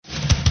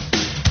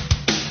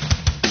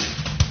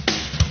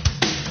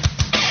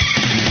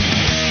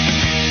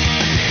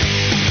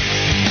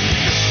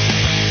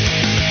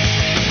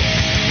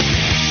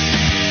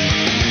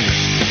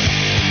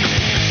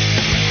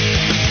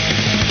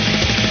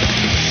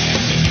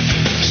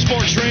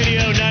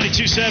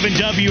92.7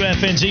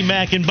 WFNZ,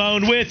 Mac and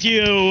Bone with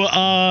you.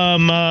 All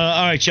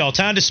right, y'all,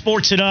 time to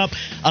sports it up.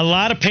 A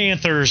lot of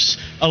Panthers,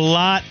 a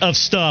lot of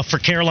stuff for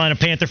Carolina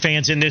Panther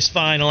fans in this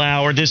final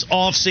hour. This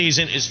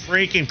offseason is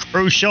freaking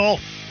crucial.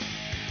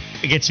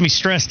 It gets me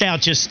stressed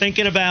out just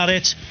thinking about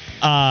it.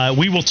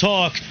 We will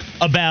talk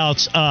about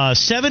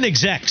 7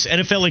 execs,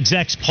 NFL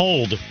execs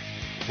polled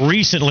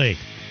recently.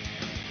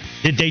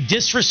 Did they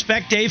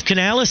disrespect Dave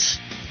Canales?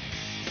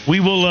 We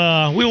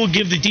will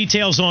give the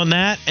details on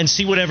that and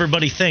see what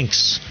everybody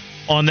thinks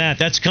on that.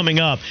 That's coming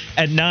up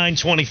at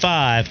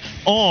 9:25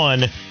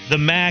 on the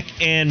Mac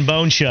and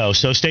Bone Show.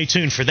 So stay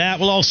tuned for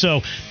that. We'll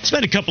also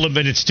spend a couple of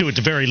minutes, too, at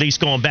the very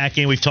least, going back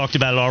in. We've talked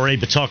about it already,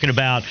 but talking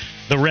about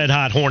the Red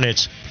Hot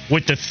Hornets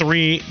with the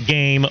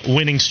 3-game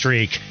winning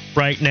streak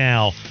right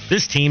now.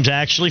 This team's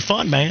actually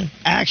fun, man.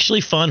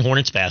 Actually fun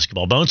Hornets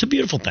basketball. Bone, it's a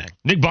beautiful thing.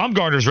 Nick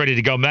Baumgartner's ready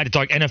to go, Matt, to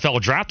talk NFL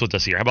draft with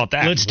us here. How about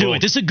that? Let's do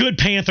it. This is a good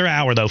Panther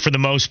hour, though, for the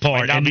most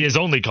part. Might not be his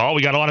only call.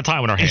 We got a lot of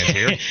time on our hands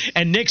here.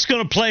 And Nick's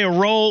going to play a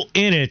role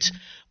in it.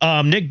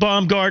 Nick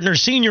Baumgartner,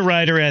 senior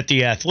writer at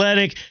The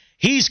Athletic.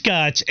 He's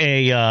got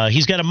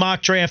a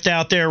mock draft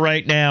out there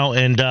right now,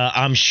 and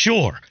I'm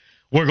sure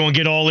we're going to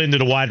get all into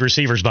the wide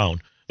receivers, Bone.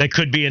 That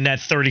could be in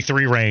that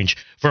 33 range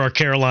for our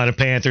Carolina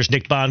Panthers.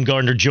 Nick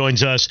Baumgartner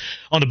joins us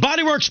on the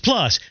Bodyworks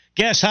Plus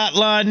guest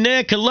hotline.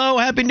 Nick, hello,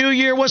 happy New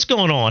Year. What's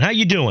going on? How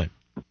you doing?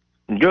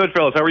 Good,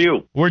 fellas. How are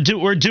you? We're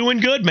doing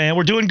good, man.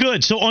 We're doing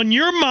good. So on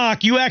your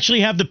mock, you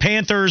actually have the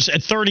Panthers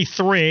at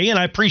 33, and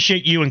I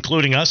appreciate you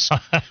including us.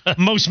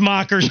 Most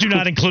mockers do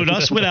not include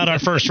us without our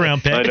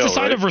first-round pick. It's a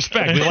sign of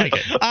respect. We like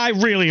it. I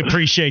really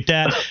appreciate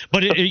that.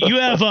 But you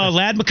have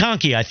Lad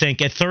McConkey, I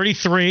think, at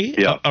 33,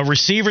 a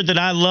receiver that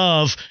I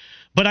love.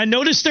 But I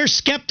noticed there's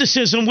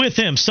skepticism with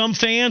him. Some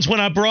fans, when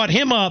I brought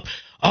him up,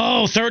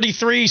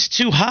 33 is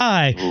too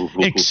high.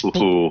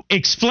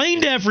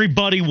 Explain to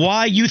everybody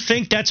why you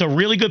think that's a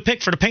really good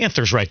pick for the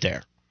Panthers right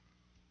there.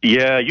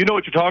 Yeah, you know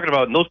what you're talking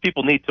about, and those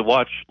people need to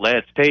watch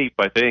Lad's tape,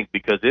 I think,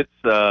 because it's.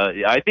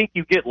 I think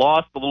you get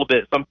lost a little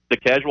bit. The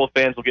casual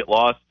fans will get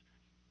lost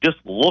just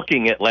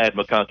looking at Lad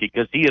McConkey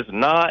because he is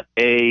not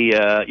he's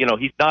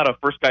not a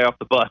first guy off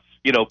the bus,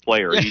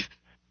 player.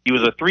 He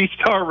was a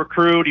 3-star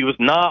recruit. He was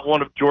not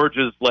one of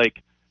Georgia's,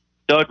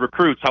 stud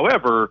recruits.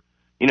 However,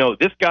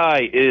 this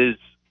guy is,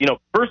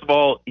 first of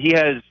all, he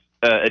has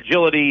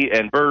agility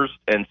and burst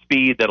and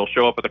speed that'll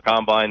show up at the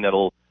combine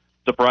that'll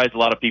surprise a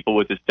lot of people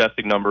with his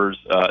testing numbers.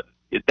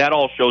 That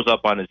all shows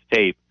up on his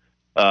tape.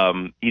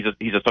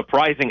 He's a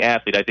surprising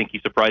athlete. I think he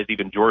surprised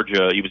even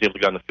Georgia. He was able to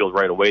get on the field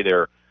right away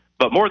there.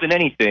 But more than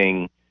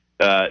anything,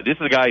 this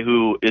is a guy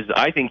who is,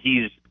 I think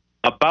he's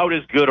about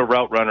as good a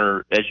route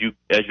runner as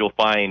you'll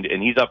find,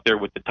 and he's up there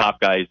with the top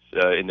guys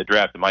in the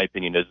draft, in my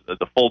opinion, as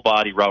the full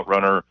body route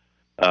runner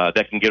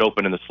that can get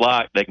open in the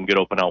slot, that can get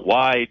open out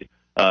wide.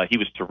 He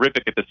was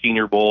terrific at the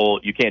Senior Bowl.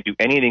 You can't do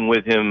anything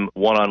with him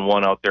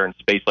one-on-one out there in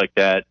space like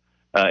that.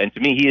 And to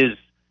me,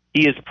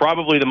 he is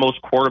probably the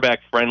most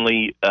quarterback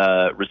friendly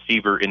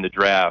receiver in the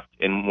draft.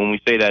 And when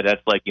we say that,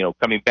 that's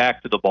coming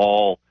back to the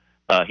ball.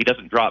 He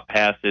doesn't drop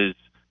passes.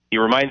 He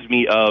reminds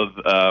me of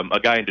a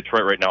guy in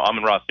Detroit right now,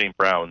 Amon-Ra St.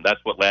 Brown. That's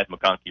what Lad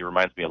McConkey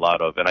reminds me a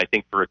lot of. And I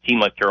think for a team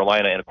like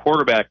Carolina and a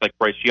quarterback like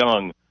Bryce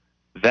Young,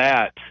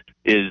 that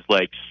is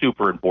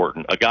super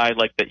important. A guy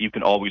like that you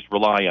can always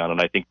rely on,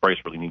 and I think Bryce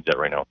really needs that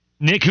right now.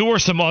 Nick, who are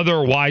some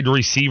other wide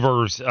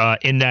receivers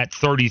in that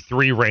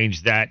 33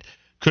 range that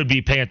could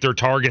be Panther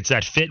targets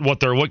that fit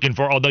what they're looking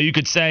for? Although you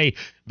could say,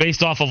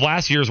 based off of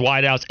last year's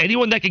wideouts,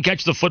 anyone that can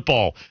catch the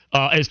football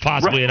is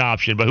possibly an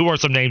option. But who are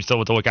some names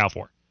still to look out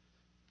for?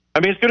 I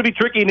mean, it's going to be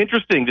tricky and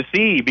interesting to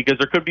see because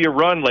there could be a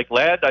run like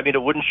Lad. I mean,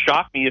 it wouldn't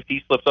shock me if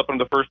he slips up in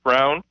the first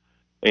round.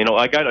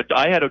 I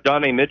had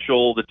Adonai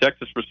Mitchell, the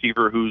Texas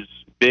receiver, who's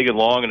big and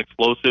long and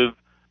explosive.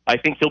 I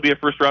think he'll be a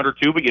first rounder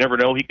too, but you never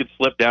know. He could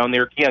slip down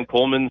there. Keon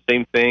Coleman,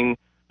 same thing.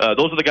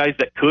 Those are the guys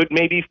that could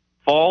maybe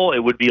fall. It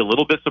would be a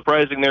little bit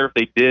surprising there if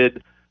they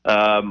did.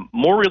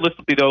 More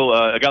realistically, though,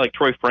 a guy like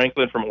Troy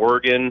Franklin from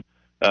Oregon,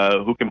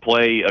 who can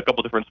play a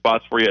couple different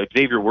spots for you.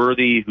 Xavier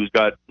Worthy, who's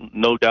got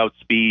no doubt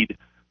speed.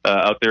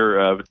 Out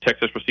there,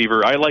 Texas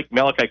receiver. I like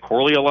Malachi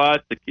Corley a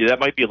lot. That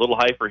might be a little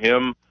high for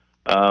him.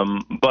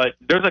 But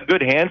there's a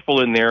good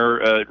handful in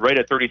there right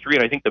at 33,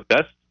 and I think the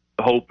best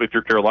hope if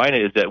you're Carolina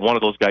is that one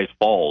of those guys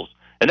falls.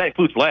 And that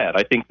includes Ladd.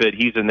 I think that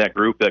he's in that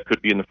group that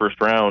could be in the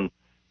first round.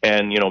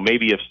 And,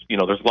 maybe if,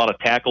 there's a lot of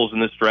tackles in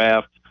this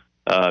draft,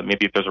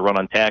 maybe if there's a run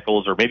on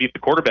tackles, or maybe if the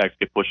quarterbacks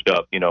get pushed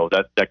up,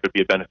 that could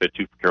be a benefit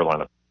too for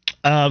Carolina.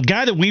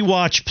 Guy that we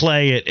watched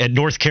play at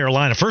North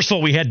Carolina, first of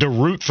all, we had to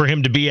root for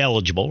him to be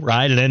eligible,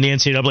 right? And then the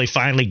NCAA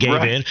finally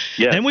gave in.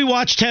 Yeah. Then we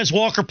watched Tez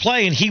Walker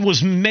play, and he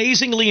was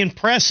amazingly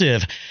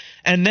impressive.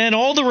 And then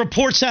all the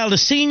reports out of the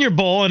Senior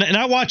Bowl, and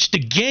I watched the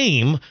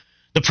game,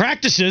 the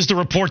practices, the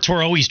reports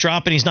were, he's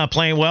dropping, he's not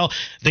playing well.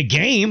 The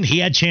game, he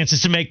had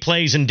chances to make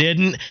plays and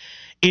didn't.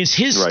 Is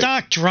his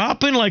stock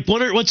dropping?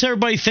 What's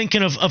everybody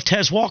thinking of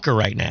Tez Walker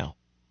right now?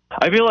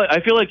 I feel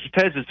like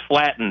Tez is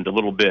flattened a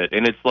little bit,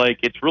 and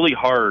it's really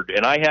hard.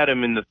 And I had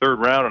him in the third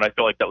round, and I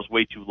felt like that was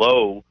way too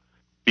low.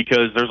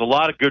 because there's a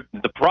lot of good.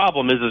 The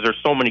problem is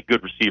there's so many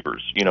good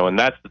receivers, and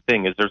that's the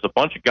thing is there's a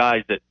bunch of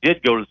guys that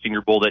did go to the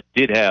Senior Bowl that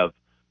did have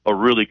a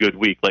really good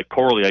week. Like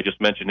Corley, I just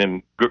mentioned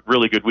him,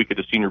 really good week at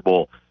the Senior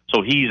Bowl.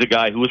 So he's a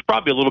guy who was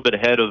probably a little bit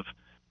ahead of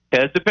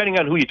Tez, depending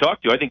on who you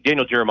talk to. I think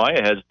Daniel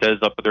Jeremiah has Tez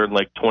up there in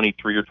like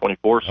 23 or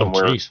 24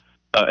 somewhere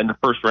in the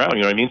first round.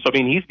 You know what I mean? So,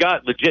 he's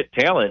got legit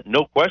talent,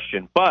 no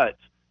question. But,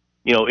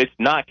 it's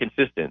not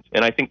consistent.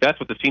 And I think that's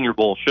what the Senior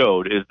Bowl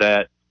showed is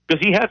that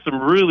because he had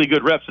some really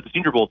good reps at the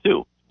Senior Bowl,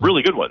 too.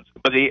 Really good ones.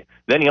 But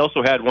then he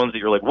also had ones that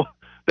you're like, what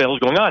the hell's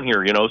going on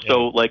here?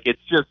 So,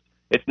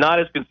 it's not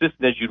as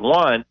consistent as you'd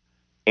want.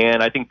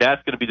 And I think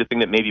that's going to be the thing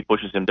that maybe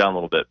pushes him down a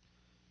little bit.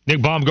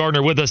 Nick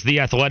Baumgartner with us,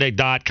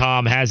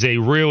 theathletic.com, has a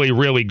really,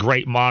 really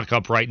great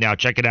mock-up right now.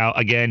 Check it out.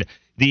 Again,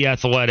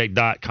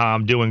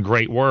 theathletic.com, doing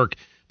great work.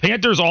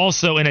 Panthers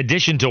also, in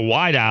addition to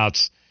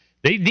wideouts,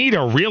 they need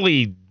a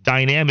really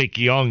dynamic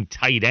young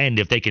tight end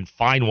if they can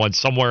find one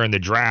somewhere in the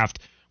draft.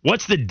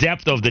 What's the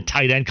depth of the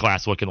tight end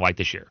class looking like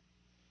this year?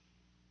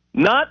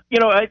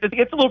 I think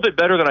it's a little bit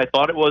better than I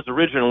thought it was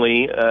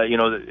originally.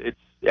 It's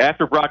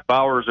after Brock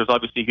Bowers, there's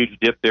obviously a huge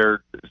dip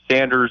there.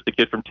 Sanders, the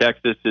kid from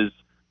Texas, is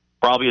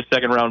probably a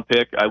second-round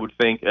pick, I would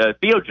think.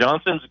 Theo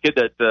Johnson's a kid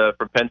that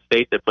from Penn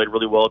State that played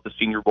really well at the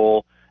Senior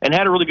Bowl and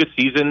had a really good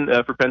season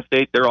for Penn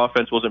State. Their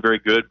offense wasn't very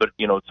good, but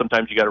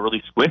sometimes you got to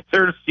really squint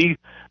there to see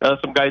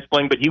some guys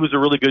playing. But he was a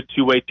really good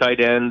two-way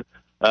tight end.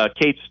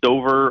 Kate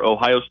Stover,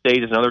 Ohio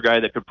State, is another guy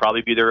that could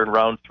probably be there in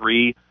round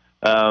 3.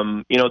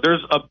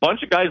 There's a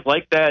bunch of guys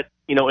like that.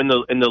 In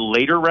the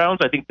later rounds,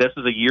 I think this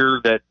is a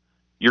year that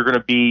you're going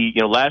to be.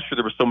 Last year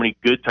there were so many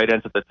good tight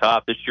ends at the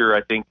top. This year,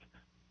 I think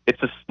it's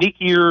there's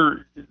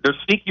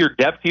sneakier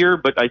depth here,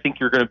 but I think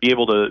you're going to be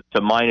able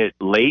to mine it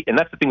late. And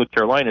that's the thing with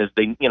Carolina is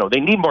they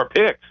need more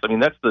picks.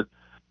 That's the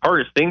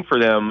hardest thing for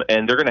them,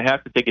 and they're going to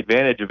have to take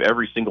advantage of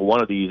every single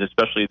one of these,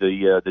 especially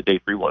the day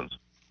 3 ones.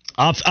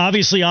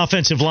 Obviously,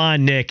 offensive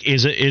line, Nick,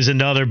 is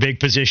another big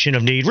position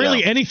of need.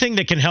 Really, anything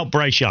that can help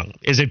Bryce Young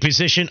is a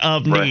position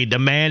of need. Right. The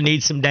man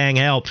needs some dang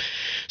help.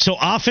 So,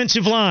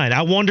 offensive line,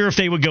 I wonder if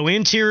they would go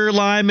interior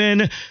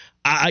lineman,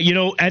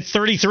 at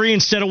 33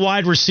 instead of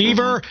wide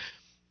receiver. Mm-hmm.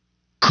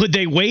 Could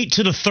they wait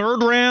to the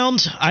 3rd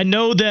round? I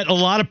know that a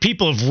lot of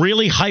people have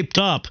really hyped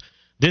up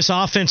this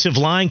offensive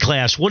line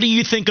class. What do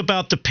you think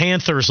about the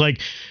Panthers?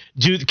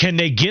 Can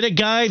they get a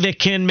guy that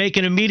can make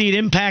an immediate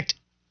impact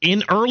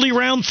in early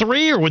round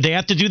 3, or would they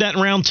have to do that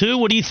in round 2?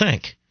 What do you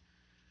think?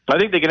 I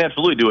think they can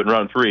absolutely do it in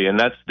round 3, and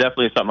that's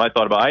definitely something I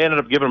thought about. I ended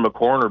up giving them a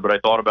corner, but I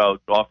thought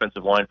about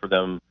offensive line for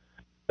them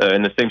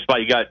in the same spot.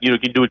 You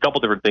can do a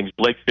couple different things.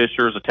 Blake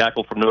Fisher is a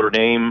tackle from Notre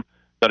Dame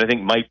that I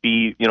think might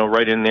be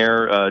right in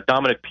there.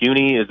 Dominic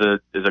Puny is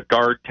a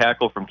guard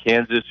tackle from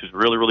Kansas who's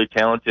really, really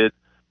talented.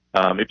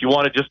 If you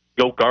want to just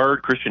go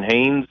guard, Christian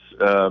Haynes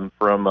from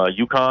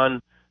UConn.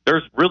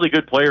 There's really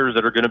good players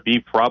that are going to be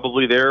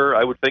probably there.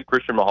 I would think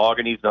Christian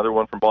Mahogany is another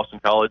one from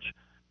Boston College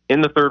in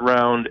the 3rd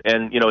round.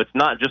 And, it's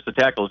not just the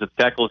tackles. It's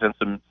tackles and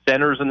some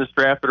centers in this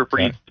draft that are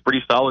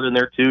pretty solid in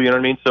there, too. You know what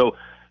I mean? So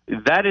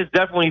that is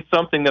definitely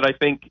something that I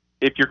think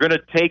if you're going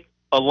to take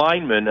a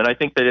lineman, and I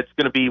think that it's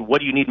going to be, what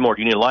do you need more?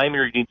 Do you need a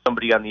lineman or do you need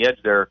somebody on the edge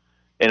there?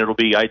 And it'll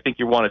be, I think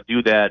you want to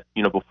do that,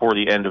 before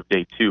the end of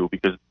day 2,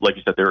 because like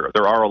you said,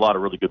 there are a lot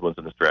of really good ones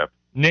in this draft.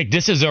 Nick,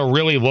 this is a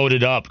really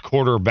loaded up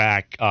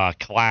quarterback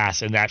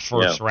class in that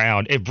first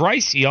round. If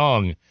Bryce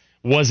Young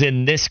was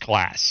in this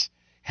class,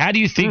 how do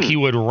you think he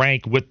would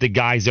rank with the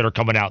guys that are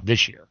coming out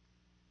this year?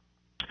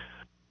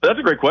 That's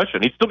a great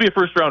question. He'd still be a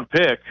first-round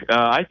pick.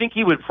 I think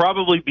he would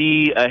probably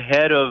be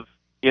ahead of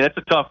 – that's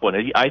a tough one.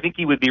 I think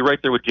he would be right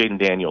there with Jaden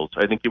Daniels.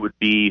 I think it would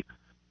be,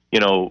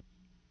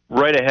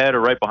 right ahead or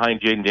right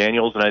behind Jaden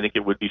Daniels, and I think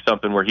it would be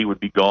something where he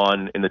would be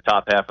gone in the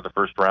top half of the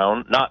first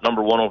round. Not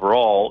number 1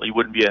 overall. He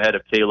wouldn't be ahead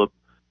of Caleb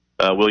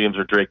Williams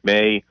or Drake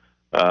May.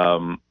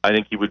 I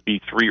think he would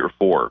be 3 or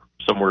 4,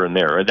 somewhere in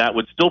there. And that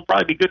would still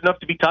probably be good enough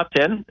to be top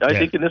 10, I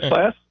think, in this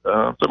class,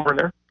 somewhere in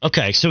there.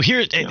 Okay, so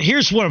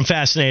here's what I'm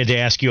fascinated to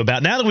ask you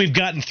about. Now that we've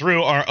gotten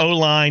through our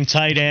O-line,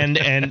 tight end,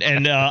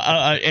 and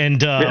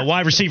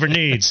wide receiver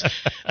needs,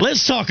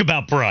 let's talk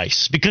about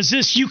Bryce,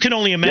 because you can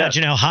only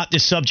imagine how hot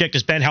this subject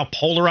has been, how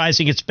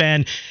polarizing it's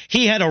been.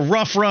 He had a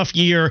rough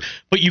year,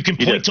 but you can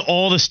point to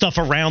all the stuff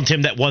around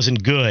him that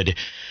wasn't good.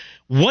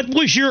 What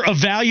was your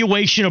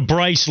evaluation of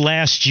Bryce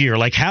last year?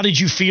 How did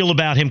you feel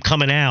about him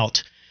coming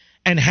out?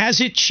 And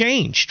has it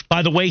changed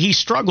by the way he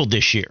struggled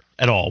this year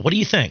at all? What do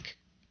you think?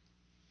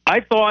 I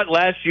thought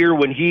last year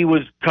when he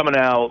was coming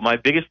out, my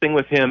biggest thing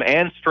with him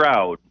and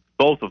Stroud,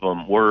 both of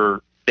them,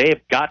 were they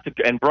have got to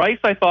 – and Bryce,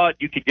 I thought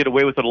you could get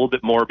away with it a little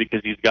bit more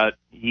because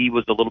he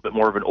was a little bit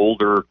more of an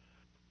older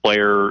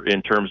player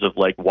in terms of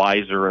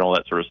wiser and all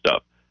that sort of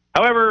stuff.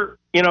 However,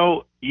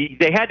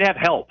 they had to have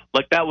help.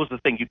 That was the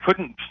thing. You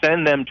couldn't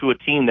send them to a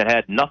team that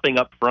had nothing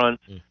up front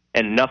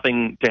and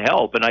nothing to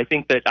help. And I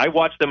think that I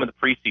watched them in the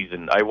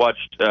preseason. I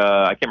watched,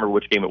 I can't remember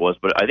which game it was,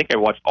 but I think I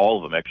watched all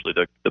of them, actually,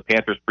 the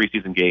Panthers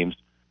preseason games,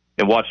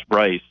 and watched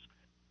Bryce,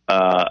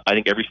 I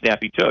think every snap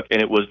he took.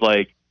 And it was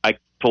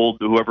told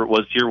whoever it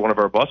was here, one of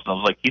our buses, I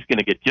was like, he's going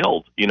to get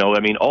killed.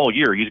 All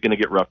year he's going to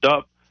get roughed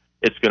up.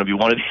 It's going to be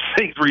one of these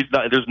things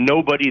where there's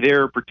nobody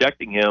there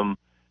protecting him,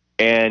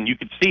 and you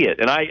can see it.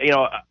 And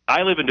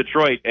I live in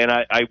Detroit, and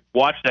I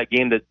watched that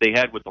game that they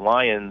had with the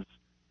Lions,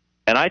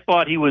 and I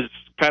thought he was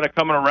kind of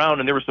coming around,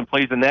 and there were some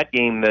plays in that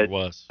game that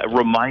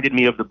reminded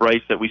me of the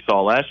Bryce that we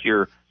saw last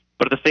year.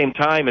 But at the same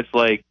time, it's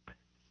like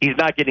he's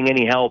not getting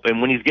any help,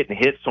 and when he's getting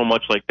hit so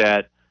much like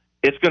that,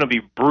 it's going to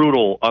be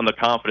brutal on the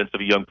confidence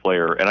of a young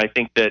player. And I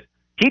think that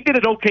he did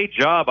an okay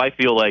job, I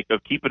feel like,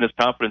 of keeping his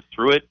confidence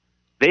through it.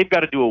 They've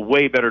got to do a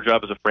way better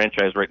job as a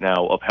franchise right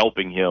now of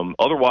helping him.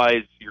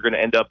 Otherwise, you're going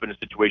to end up in a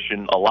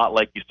situation a lot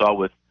like you saw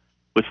with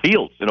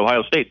Fields in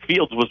Ohio State.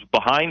 Fields was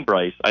behind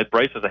Bryce.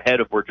 Bryce is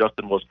ahead of where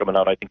Justin was coming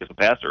out, I think, as a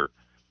passer.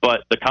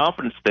 But the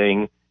confidence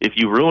thing, if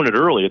you ruin it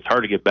early, it's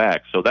hard to get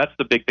back. So that's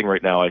the big thing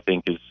right now, I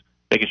think, is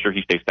making sure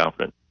he stays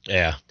confident.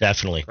 Yeah,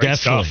 definitely. Great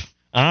definitely. Stuff.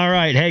 All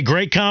right. Hey,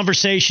 great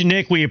conversation,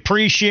 Nick. We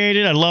appreciate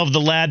it. I love the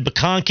Lad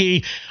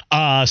McConkey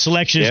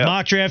selection. His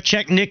mock draft.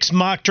 Check Nick's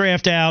mock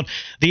draft out,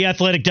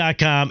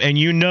 theathletic.com. And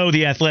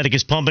The Athletic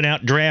is pumping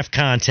out draft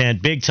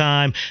content big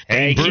time.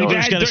 Hey,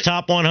 Bruder's got his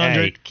top 100.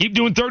 Hey, keep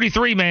doing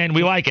 33, man.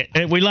 We like it.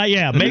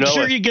 Make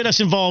sure you get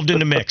us involved in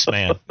the mix,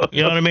 man.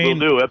 You know what I mean?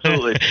 We'll do,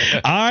 absolutely.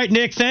 All right,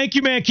 Nick. Thank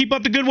you, man. Keep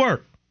up the good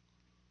work.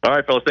 All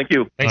right, fellas. Thank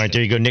you. All right,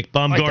 there you go. Nick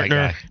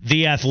Baumgartner,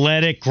 The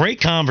Athletic. Great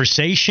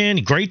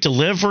conversation, great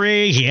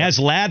delivery. He has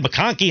Lad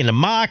McConkey in the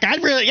mock.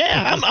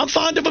 I'm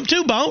fond of him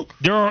too, Bone.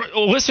 There are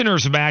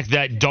listeners, Mac,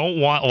 that don't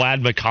want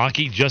Lad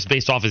McConkey just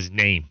based off his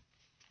name.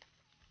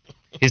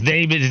 His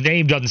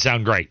name doesn't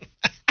sound great.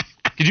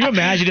 Could you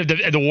imagine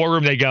if at the war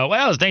room they go,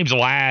 well, his name's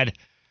Lad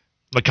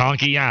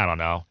McConkey? I don't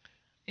know.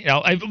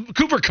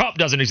 Cooper Kupp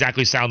doesn't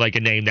exactly sound like a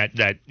name that.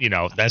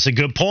 That's a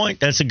good point.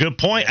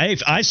 Hey,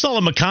 I saw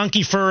a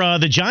McConkey for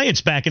the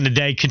Giants back in the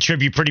day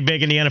contribute pretty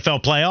big in the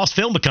NFL playoffs.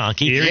 Phil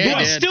McConkey.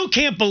 I still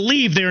can't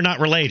believe they're not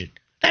related.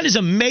 That is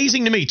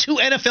amazing to me. 2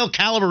 NFL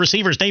caliber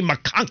receivers named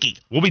McConkey.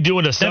 We'll be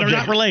doing a subject. That are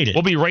not related.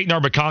 We'll be rating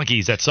our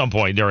McConkeys at some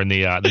point during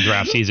the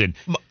draft season.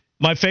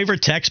 My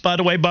favorite text, by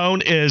the way,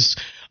 Bone, is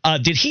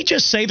did he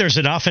just say there's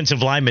an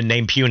offensive lineman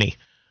named Puny?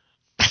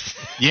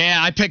 Yeah,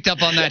 I picked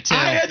up on that too.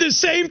 I had the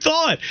same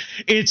thought.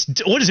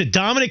 What is it,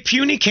 Dominic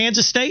Puny,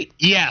 Kansas State?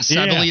 Yes,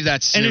 I believe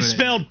that's and it's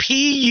spelled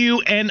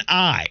Puni.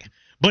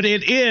 But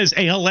it is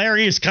a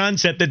hilarious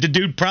concept that the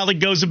dude probably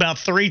goes about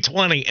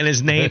 320 and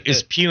his name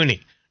is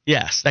Puny.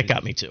 Yes, that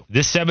got me too.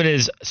 This segment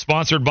is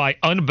sponsored by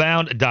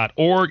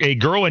Unbound.org. A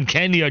girl in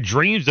Kenya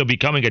dreams of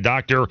becoming a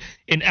doctor.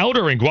 An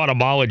elder in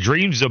Guatemala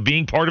dreams of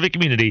being part of a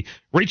community.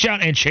 Reach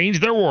out and change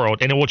their world,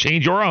 and it will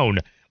change your own.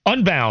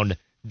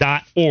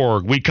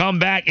 Unbound.org. We come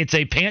back. It's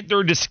a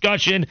Panther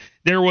discussion.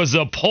 There was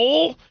a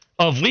poll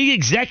of league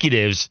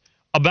executives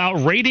about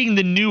rating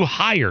the new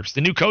hires,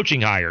 the new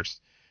coaching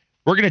hires.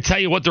 We're going to tell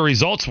you what the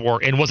results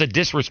were, and was it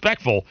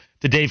disrespectful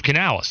to Dave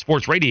Canales,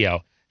 Sports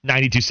Radio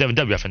 92.7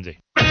 WFNZ.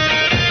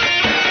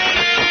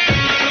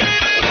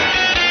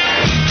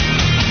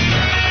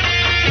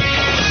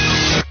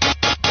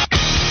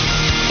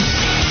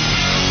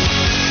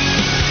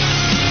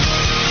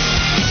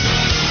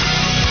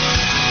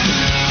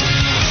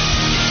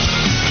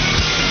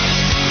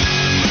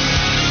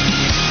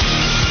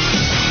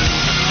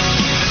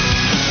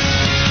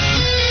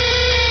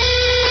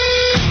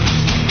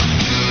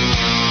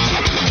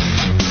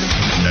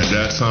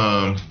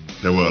 Time,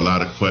 there were a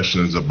lot of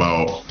questions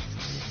about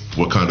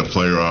what kind of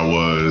player I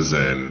was,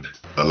 and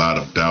a lot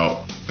of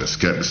doubt and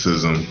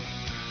skepticism.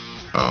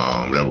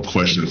 There were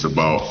questions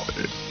about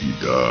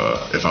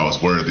if I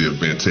was worthy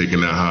of being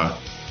taken that high.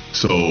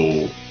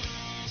 So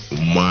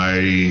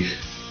my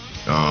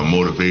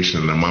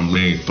motivation and my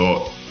main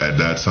thought at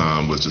that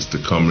time was just to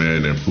come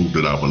in and prove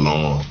that I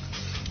belong,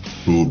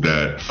 prove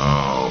that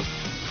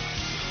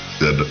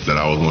that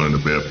I was one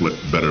of the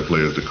better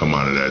players to come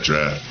out of that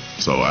draft.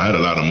 So I had a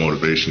lot of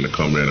motivation to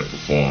come in and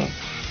perform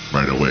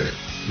right away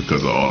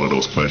because of all of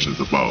those questions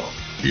about,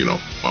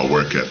 my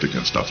work ethic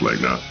and stuff like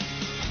that.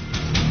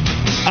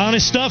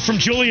 Honest stuff from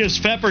Julius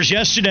Peppers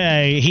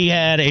yesterday. He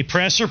had a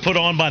presser put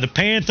on by the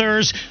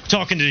Panthers,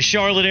 talking to the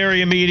Charlotte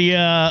area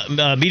media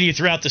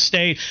throughout the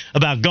state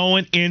about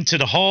going into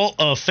the Hall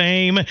of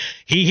Fame.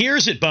 He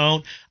hears it,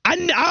 Bone.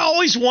 I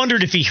always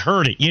wondered if he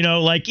heard it,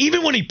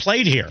 even when he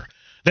played here.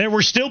 There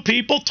were still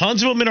people,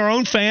 tons of them in our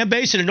own fan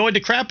base, and annoyed the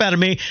crap out of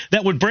me,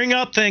 that would bring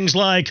up things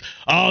like,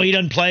 oh, he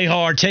doesn't play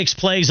hard, takes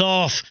plays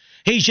off.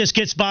 He just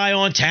gets by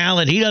on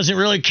talent. He doesn't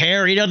really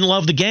care. He doesn't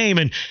love the game.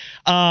 And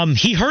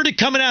he heard it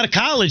coming out of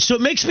college, so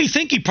it makes me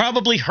think he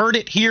probably heard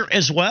it here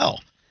as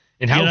well.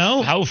 And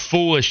how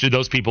foolish do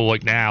those people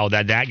look now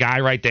that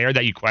guy right there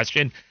that you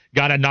question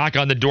got a knock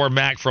on the door,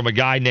 Mac, from a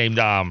guy named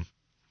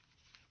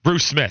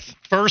Bruce Smith.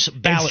 First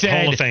ballot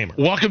Hall of Famer.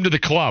 Welcome to the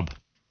club.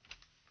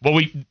 Well,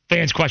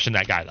 fans question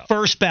that guy, though.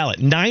 First ballot,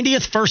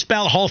 90th first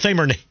ballot Hall of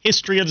Famer in the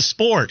history of the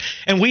sport.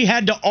 And we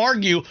had to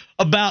argue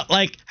about,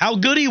 like, how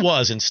good he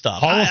was and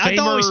stuff. I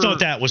always thought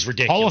that was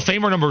ridiculous. Hall of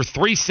Famer number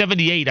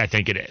 378, I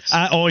think it is.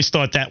 I always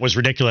thought that was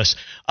ridiculous.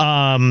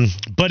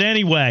 But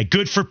anyway,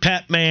 good for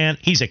Pep, man.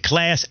 He's a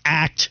class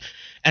act,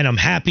 and I'm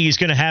happy he's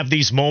going to have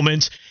these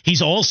moments. He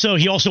also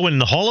went in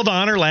the Hall of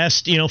Honor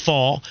last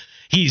fall.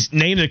 He's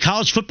named the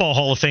College Football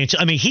Hall of Fame.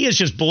 I mean, he is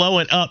just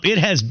blowing up. It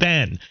has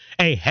been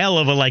a hell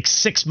of a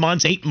 6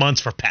 months, 8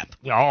 months for Pep.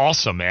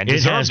 Awesome, man.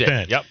 It has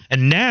been. Yep.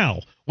 And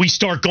now we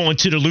start going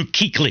to the Luke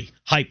Kuechly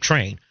hype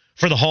train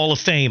for the Hall of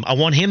Fame. I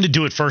want him to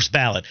do it first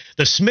ballot.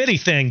 The Smitty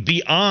thing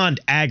beyond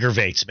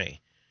aggravates me.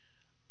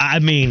 I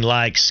mean,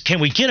 can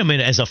we get him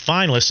in as a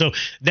finalist? So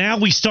now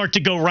we start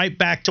to go right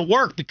back to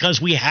work because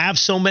we have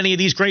so many of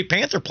these great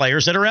Panther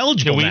players that are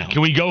eligible now.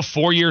 Can we go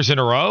 4 years in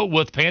a row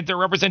with Panther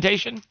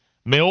representation?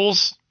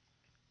 Mills,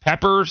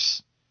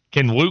 Peppers,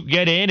 can Luke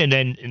get in, and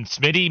then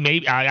Smitty?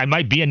 Maybe I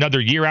might be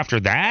another year after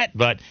that,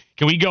 but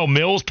can we go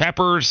Mills,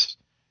 Peppers,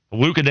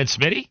 Luke, and then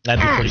Smitty?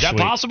 That'd be pretty Is that sweet.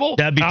 possible?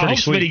 That'd be pretty I hope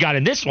sweet. Smitty got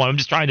in this one. I'm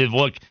just trying to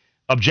look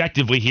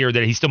objectively here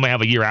that he still may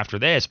have a year after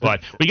this,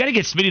 but we got to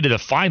get Smitty to the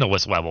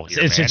finalist level here,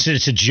 It's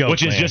a joke,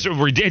 which is man. just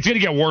it's going to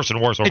get worse and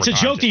worse over time. It's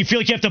a joke that you feel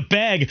like you have to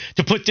beg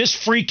to put this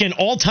freaking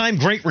all-time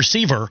great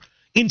receiver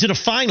into the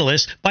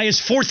finalists by his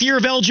fourth year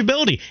of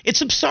eligibility.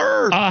 It's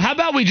absurd. How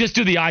about we just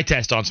do the eye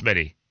test on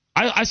Smitty?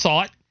 I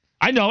saw it.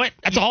 I know it.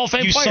 That's a Hall of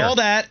Fame player. You saw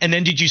that, and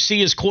then did you see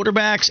his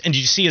quarterbacks, and did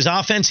you see his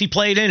offense he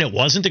played in? It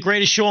wasn't the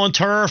greatest show on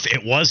turf.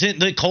 It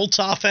wasn't the Colts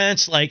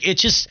offense.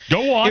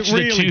 It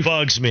really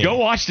bugs me. Go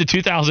watch the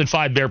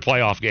 2005 Bear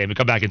playoff game and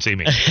come back and see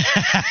me.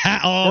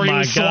 Oh, he my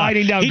was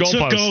sliding down God. He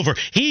goalposts. took over.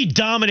 He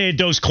dominated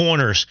those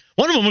corners.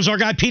 One of them was our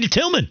guy, Peter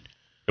Tillman.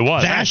 It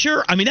was.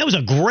 Vasher, that was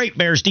a great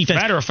Bears defense.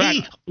 Matter of fact,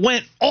 he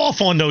went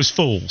off on those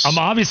fools. I'm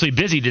obviously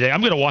busy today. I'm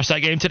going to watch that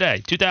game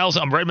today.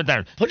 2000. I'm writing it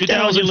down. Put it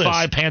down on your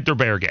 2005 list. Panther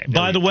Bear game.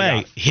 By the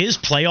way, his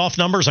playoff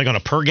numbers, on a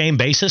per game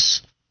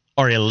basis,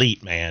 are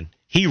elite, man.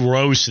 He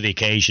rose to the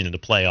occasion in the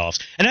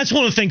playoffs. And that's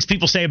one of the things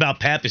people say about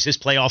Pep is his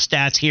playoff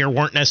stats here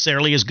weren't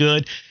necessarily as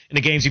good in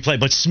the games he played,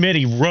 but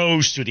Smitty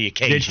rose to the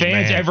occasion. Did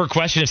fans ever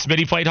question if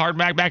Smitty played hard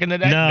back in the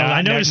day? No,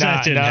 I noticed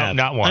that didn't happen.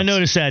 Not once. I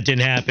noticed that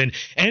didn't happen.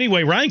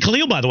 Anyway, Ryan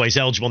Khalil, by the way, is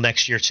eligible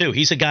next year, too.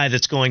 He's a guy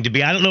that's going to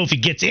be, I don't know if he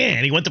gets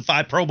in. He went to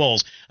 5 Pro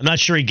Bowls. I'm not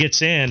sure he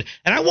gets in.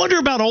 And I wonder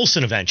about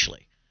Olsen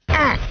eventually.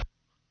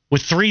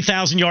 With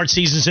 3,000-yard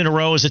seasons in a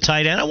row as a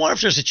tight end, I wonder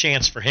if there's a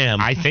chance for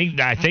him. I think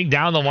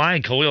down the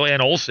line, Khalil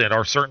and Olsen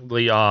are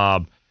certainly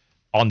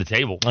on the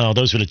table. Oh,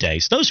 those were the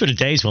days. Those were the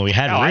days when we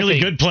had really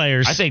good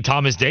players. I think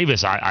Thomas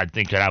Davis, I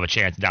think, could have a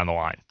chance down the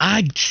line.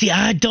 I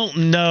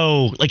don't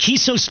know.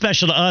 He's so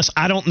special to us.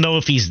 I don't know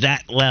if he's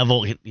that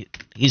level.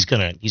 He's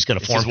gonna form.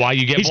 This is why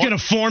you get. He's gonna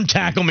form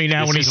tackle me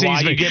now when he sees me. This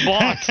is why you get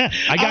blocked.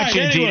 I got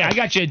you in TD. I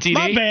got you in TD.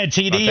 My bad,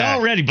 TD. Okay. You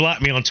already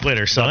blocked me on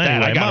Twitter. So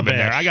anyway, I got him my in bad.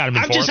 there. I got him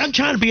in fourth. I'm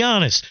trying to be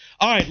honest.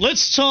 All right,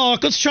 let's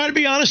talk. Let's try to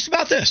be honest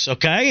about this,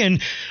 okay?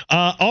 And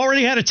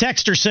already had a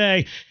texter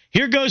say,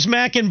 "Here goes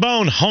Mac and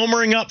Bone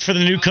homering up for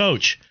the new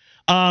coach."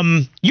 You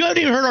haven't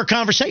even heard our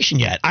conversation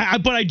yet,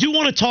 but I do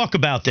want to talk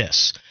about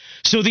this.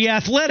 So the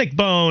Athletic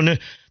Bone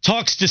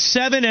talks to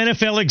 7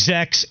 NFL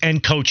execs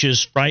and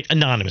coaches, right,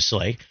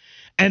 anonymously,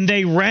 and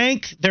they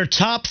rank their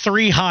top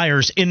 3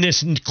 hires in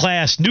this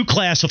new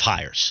class of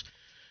hires.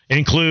 It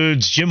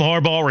includes Jim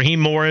Harbaugh, Raheem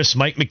Morris,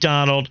 Mike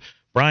McDonald,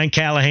 Brian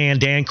Callahan,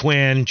 Dan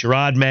Quinn,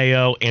 Gerard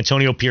Mayo,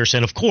 Antonio Pierce,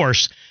 and, of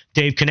course,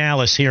 Dave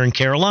Canales here in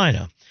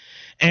Carolina.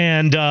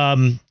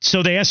 And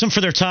so they asked them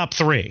for their top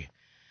 3.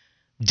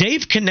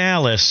 Dave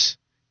Canales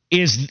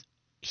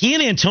he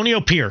and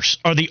Antonio Pierce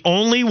are the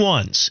only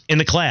ones in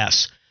the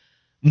class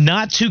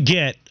not to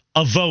get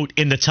a vote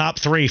in the top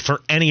 3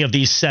 for any of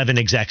these 7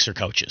 execs or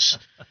coaches.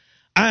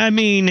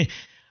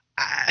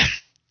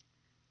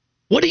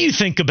 What do you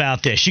think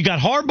about this? You got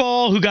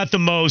Harbaugh, who got the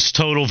most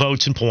total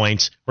votes and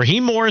points,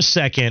 Raheem Morris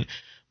second,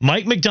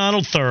 Mike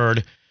McDonald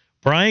third,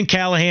 Brian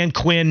Callahan,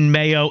 Quinn,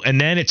 Mayo, and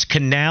then it's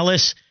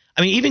Canales.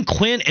 Even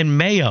Quinn and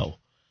Mayo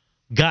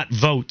got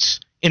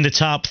votes in the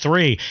top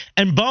 3.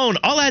 And Bone,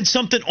 I'll add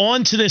something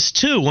on to this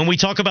too. When we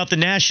talk about the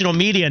national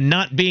media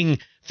not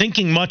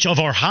thinking much of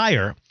our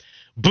hire,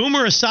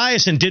 Boomer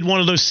Esiason did one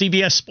of those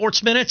CBS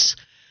Sports Minutes,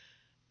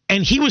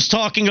 and he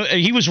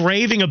was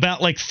raving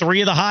about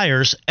 3 of the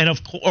hires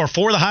or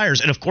 4 of the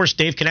hires, and of course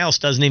Dave Canales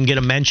doesn't even get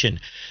a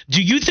mention.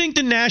 Do you think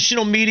the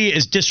national media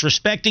is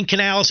disrespecting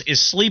Canales, is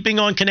sleeping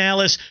on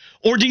Canales?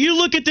 Or do you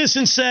look at this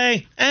and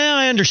say,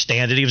 I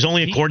understand it. He was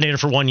only a coordinator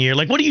for 1 year.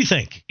 What do you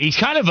think? He's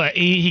kind of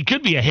he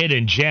could be a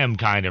hidden gem,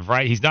 kind of,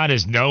 right? He's not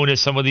as known as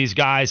some of these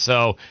guys.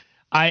 So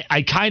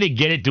I kind of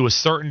get it to a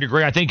certain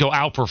degree. I think he'll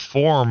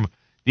outperform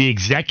the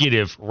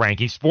executive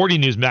ranking.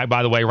 Sporting News,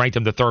 by the way, ranked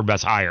him the 3rd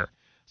best hire.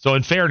 So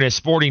in fairness,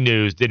 Sporting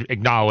News did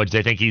acknowledge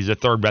they think he's the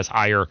 3rd best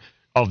hire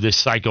of this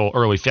cycle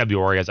early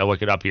February as I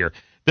look it up here.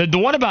 The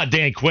one about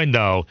Dan Quinn,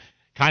 though,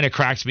 kind of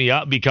cracks me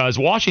up because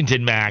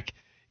Washington, Mac,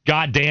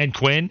 got Dan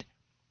Quinn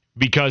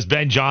because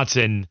Ben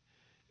Johnson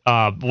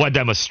led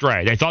them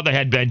astray. They thought they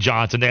had Ben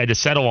Johnson. They had to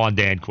settle on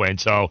Dan Quinn.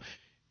 So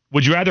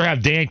would you rather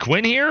have Dan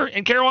Quinn here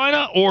in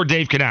Carolina or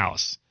Dave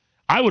Canales?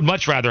 I would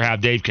much rather have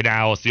Dave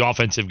Canales, the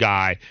offensive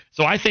guy.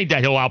 So I think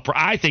that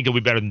I think he'll be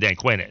better than Dan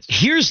Quinn is.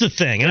 Here's the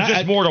thing. There's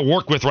just more to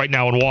work with right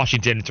now in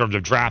Washington in terms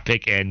of draft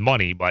pick and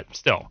money, but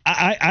still.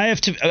 I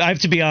have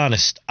to be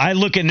honest. I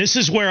look, and this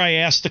is where I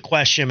ask the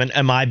question,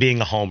 am I being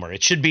a homer?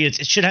 It should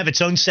have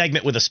its own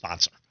segment with a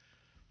sponsor.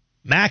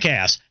 Mac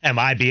asks, am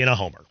I being a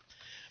homer?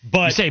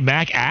 But you say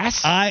Mac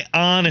asks?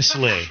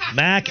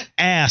 Mac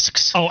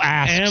asks. Oh,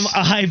 asks.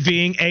 Am I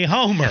being a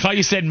homer? I thought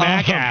you said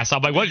Mac asks.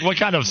 I'm like, what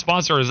kind of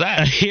sponsor is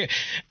that?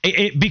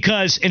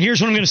 Because, and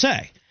here's what I'm going to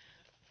say.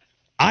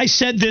 I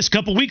said this a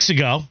couple weeks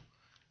ago.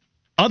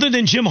 Other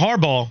than Jim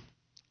Harbaugh,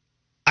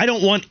 I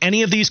don't want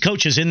any of these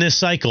coaches in this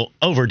cycle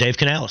over Dave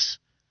Canales.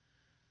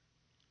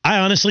 I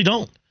honestly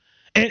don't.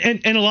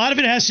 And a lot of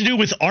it has to do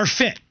with our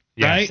fit.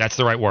 Yes, right? That's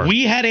the right word.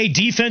 We had a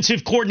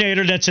defensive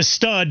coordinator that's a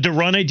stud to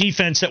run a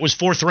defense that was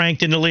 4th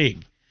ranked in the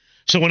league.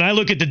 So when I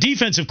look at the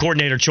defensive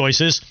coordinator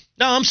choices,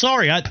 no, I'm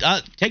sorry.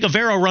 I take a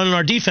Vero running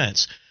our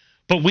defense.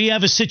 But we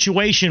have a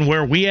situation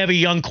where we have a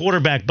young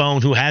quarterback,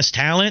 Bone, who has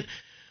talent,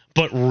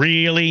 but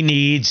really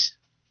needs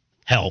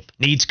help,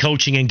 needs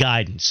coaching and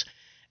guidance.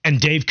 And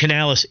Dave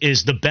Canales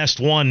is the best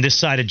one this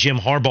side of Jim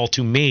Harbaugh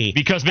to me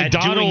because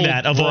McDonald, doing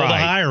that of all the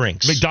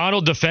hirings.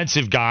 McDonald,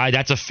 defensive guy,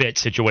 that's a fit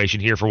situation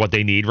here for what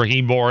they need.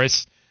 Raheem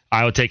Morris,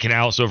 I would take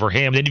Canales over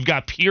him. Then you've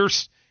got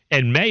Pierce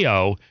and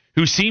Mayo,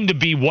 who seem to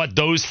be what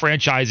those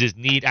franchises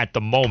need at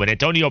the moment.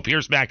 Antonio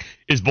Pierce Mac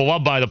is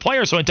beloved by the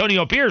players, so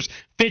Antonio Pierce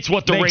fits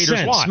what the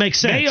Raiders want. Makes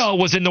sense. Mayo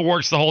was in the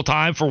works the whole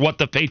time for what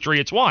the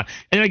Patriots want.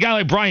 And then a guy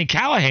like Brian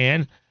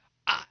Callahan,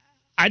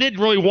 I didn't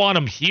really want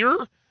him here.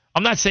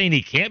 I'm not saying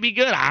he can't be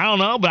good. I don't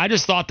know, but I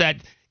just thought that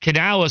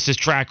Canales'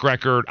 track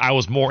record I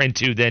was more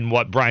into than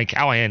what Brian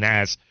Callahan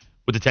has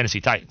with the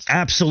Tennessee Titans.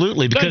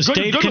 Absolutely, because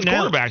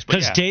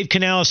Dave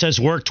Canales has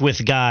worked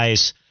with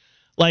guys.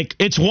 Like,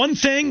 it's one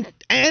thing,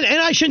 and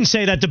I shouldn't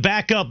say that. The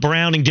backup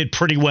Browning did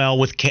pretty well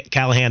with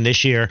Callahan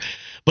this year,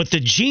 but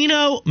the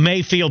Geno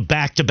Mayfield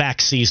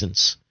back-to-back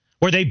seasons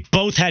where they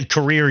both had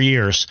career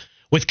years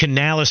with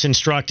Canales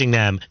instructing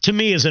them, to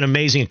me is an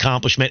amazing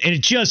accomplishment. And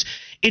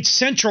it's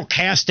central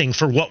casting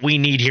for what we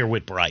need here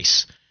with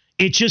Bryce.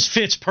 It just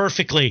fits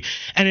perfectly.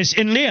 And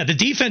the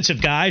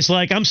defensive guys,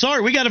 like, I'm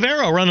sorry, we got a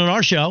Vero running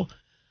our show.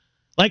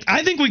 Like,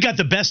 I think we got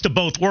the best of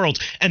both worlds.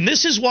 And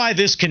this is why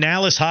this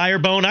Canales hire,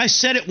 Bone, I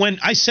said it when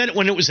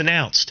it was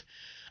announced.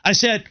 I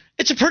said,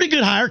 it's a pretty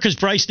good hire because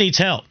Bryce needs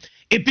help.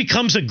 It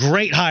becomes a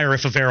great hire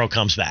if a Vero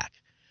comes back.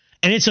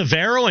 And it's a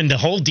Vero and the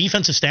whole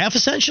defensive staff,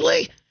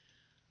 essentially.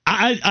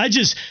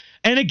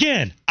 And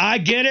again, I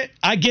get it.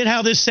 I get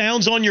how this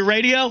sounds on your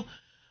radio.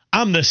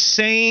 I'm the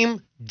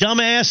same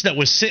dumbass that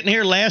was sitting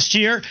here last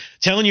year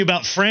telling you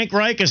about Frank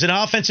Reich as an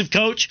offensive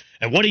coach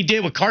and what he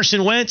did with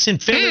Carson Wentz in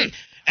Philly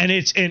and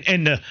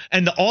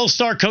the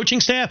all-star coaching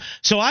staff.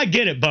 So I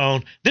get it,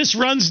 Bone. This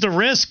runs the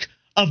risk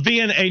of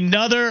being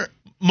another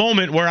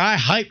moment where I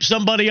hype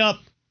somebody up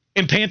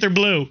in Panther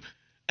Blue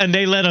and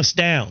they let us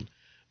down.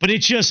 But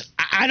it's just,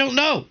 I don't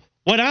know.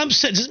 Does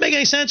this make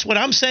any sense? What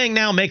I'm saying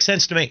now makes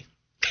sense to me.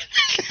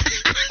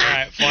 All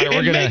right,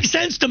 it makes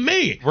sense to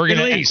me. We're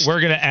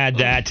gonna add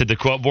that to the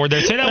quote board there.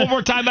 Say that one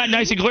more time, Matt,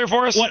 nice and clear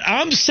for us. What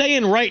I'm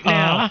saying right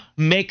now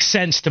makes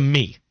sense to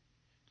me.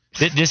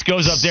 This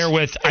goes up there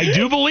with I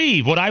do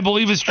believe what I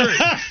believe is true.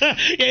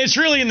 It's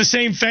really in the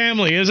same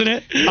family, isn't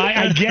it?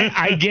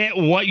 I get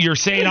what you're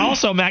saying.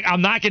 Also, Mac,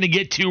 I'm not going to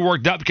get too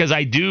worked up because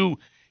I do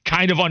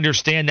kind of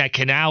understand that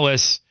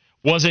Canales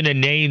wasn't a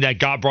name that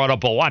got brought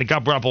up a lot. It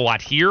got brought up a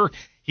lot here.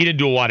 He didn't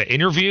do a lot of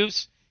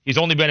interviews. He's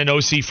only been an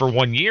OC for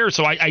 1 year,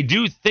 so I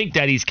do think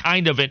that he's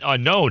kind of an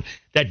unknown.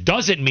 That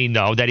doesn't mean,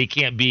 though, that he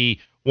can't be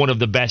one of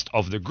the best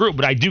of the group.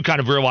 But I do kind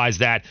of realize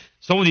that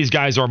some of these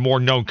guys are more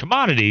known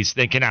commodities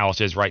than Canales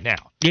is right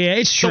now. Yeah,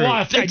 it's true. So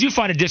while I do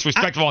find it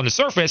disrespectful on the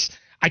surface,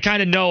 I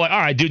kind of know, like, all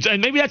right, dudes,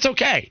 and maybe that's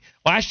okay.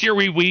 Last year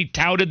we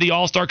touted the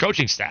all-star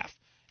coaching staff,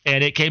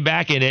 and it came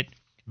back and it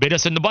bit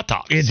us in the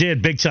buttocks. It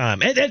did, big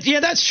time. Yeah,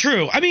 that's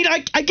true. I mean,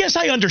 I guess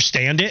I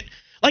understand it.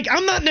 Like,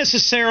 I'm not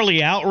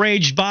necessarily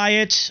outraged by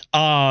it.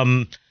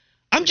 I'm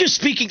just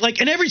speaking, like,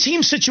 and every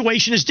team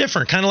situation is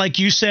different, kind of like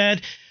you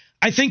said.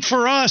 I think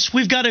for us,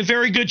 we've got a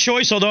very good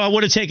choice, although I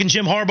would have taken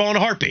Jim Harbaugh in a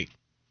heartbeat,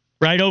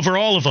 right, over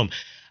all of them.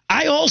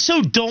 I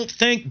also don't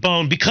think,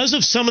 Bone, because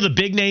of some of the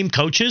big-name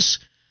coaches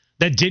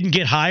that didn't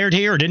get hired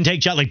here or didn't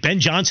take jobs, like Ben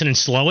Johnson and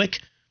Slowick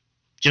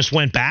just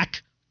went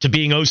back to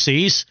being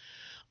OCs.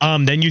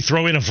 Then you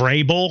throw in a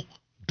Vrabel,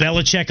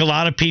 Belichick, a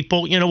lot of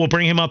people, will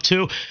bring him up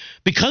too.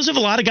 Because of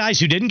a lot of guys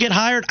who didn't get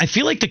hired, I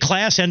feel like the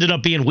class ended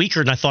up being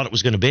weaker than I thought it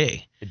was going to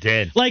be. It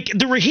did. Like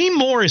the Raheem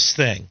Morris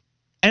thing.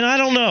 And I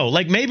don't know,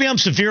 like maybe I'm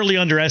severely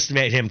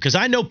underestimating him because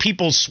I know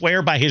people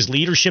swear by his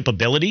leadership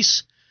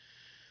abilities.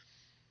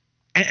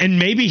 And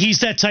maybe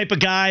he's that type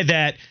of guy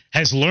that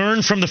has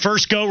learned from the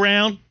first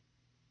go-round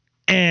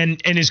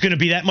and is going to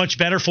be that much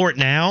better for it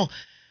now.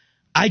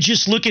 I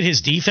just look at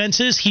his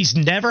defenses. He's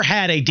never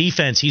had a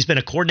defense he's been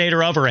a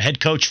coordinator of or a head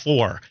coach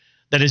for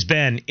that has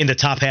been in the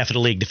top half of the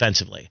league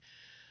defensively.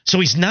 So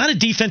he's not a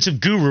defensive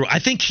guru. I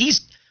think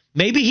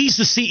maybe he's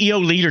the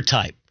CEO leader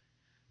type.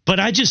 But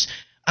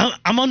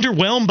I'm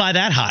underwhelmed by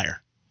that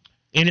hire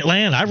in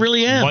Atlanta. I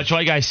really am. Much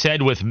like I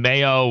said with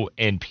Mayo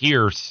and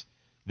Pierce,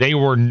 they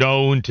were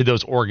known to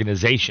those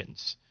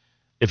organizations.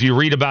 If you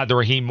read about the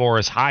Raheem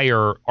Morris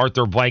hire,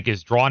 Arthur Blank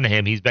is drawn to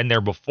him. He's been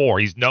there before.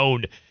 He's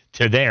known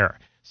to there.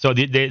 So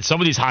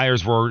some of these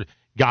hires were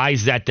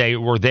guys that they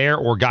were there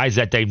or guys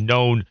that they've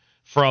known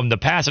from the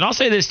past. And I'll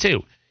say this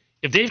too.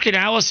 If Dave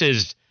Canales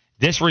is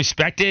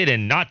disrespected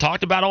and not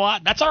talked about a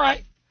lot, that's all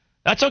right.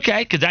 That's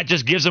okay, because that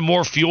just gives them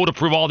more fuel to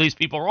prove all these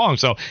people wrong.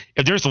 So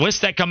if there's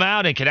lists that come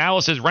out and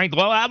Canales is ranked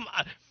low,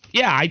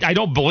 I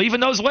don't believe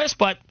in those lists,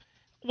 but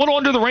a little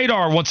under the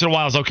radar once in a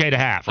while is okay to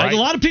have, right? Like a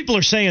lot of people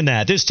are saying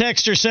that. This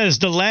texter says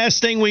the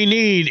last thing we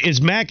need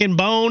is Mac and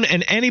Bone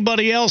and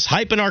anybody else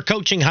hyping our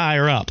coaching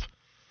hire up.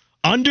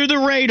 Under the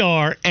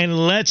radar, and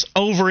let's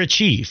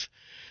overachieve.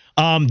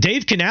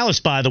 Dave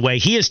Canales, by the way,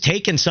 he has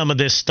taken some of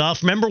this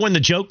stuff. Remember when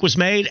the joke was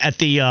made at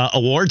the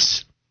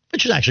awards?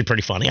 Which was actually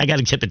pretty funny. I got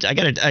to tip it. I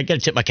got to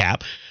tip my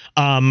cap.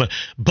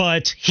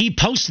 But he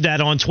posted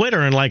that on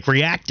Twitter and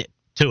reacted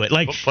to it,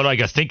 but like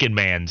a thinking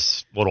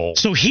man's little.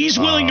 So he's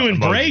willing to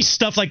embrace emoji.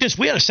 stuff like this.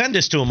 We had to send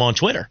this to him on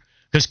Twitter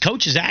because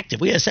Coach is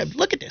active. We had to say,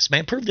 look at this,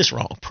 man. Prove this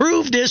wrong.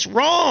 Prove this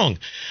wrong.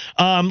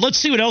 Let's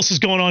see what else is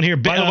going on here.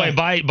 By the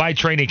way, by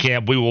training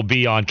camp, we will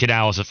be on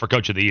Canales for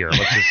Coach of the Year.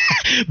 Let's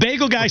just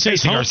Bagel guy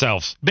says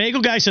ourselves.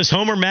 Bagel guy says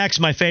Homer Mac's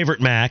my favorite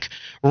Mac.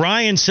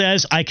 Ryan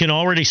says I can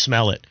already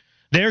smell it.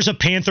 There's a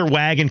Panther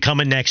wagon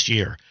coming next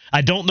year.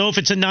 I don't know if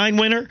it's a 9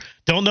 winner.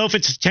 Don't know if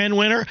it's a 10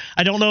 winner.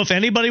 I don't know if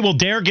anybody will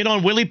dare get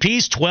on Willie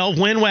P's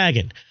 12-win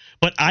wagon.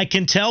 But I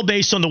can tell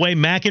based on the way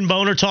Mac and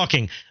Bone are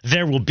talking,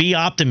 there will be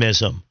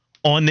optimism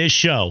on this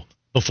show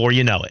before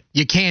you know it.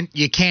 You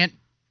can't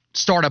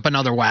start up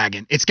another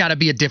wagon. It's got to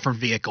be a different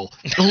vehicle.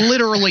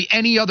 Literally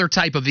any other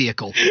type of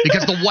vehicle,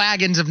 because the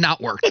wagons have not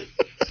worked.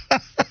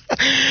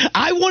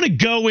 I want to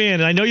go in,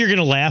 and I know you're going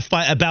to laugh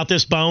about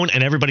this, Bone,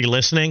 and everybody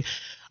listening.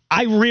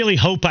 I really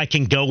hope I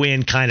can go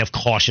in kind of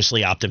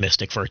cautiously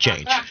optimistic for a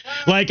change.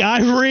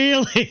 I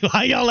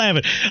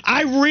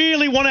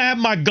really want to have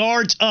my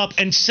guards up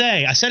and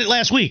say, I said it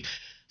last week,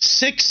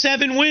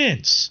 6-7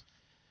 wins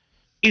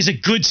is a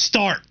good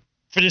start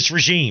for this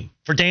regime,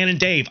 for Dan and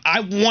Dave. I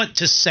want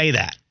to say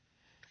that.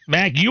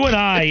 Mac, you and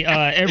I,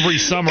 every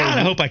summer. God,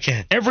 I hope I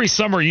can. Every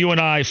summer, you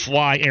and I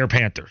fly Air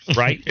Panthers,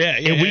 right?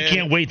 And we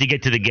can't wait to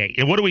get to the gate.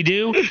 And what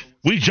do?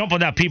 We jump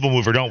on that people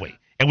mover, don't we?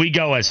 And we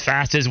go as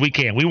fast as we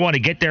can. We want to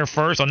get there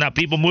first on that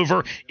people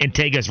mover and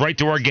take us right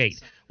to our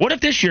gate. What if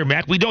this year,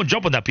 Mac, we don't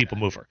jump on that people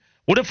mover?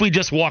 What if we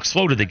just walk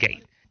slow to the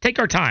gate? Take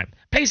our time.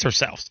 Pace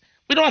ourselves.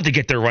 We don't have to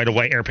get there right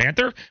away, Air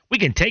Panther. We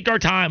can take our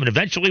time, and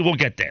eventually we'll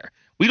get there.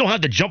 We don't have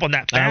to jump on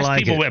that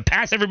fast people and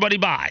pass everybody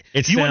by.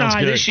 You and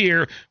I, this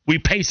year, we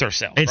pace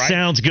ourselves. It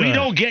sounds good. We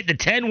don't get to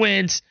 10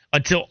 wins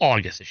until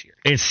August this year.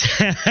 It's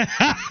What's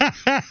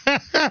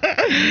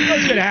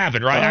going to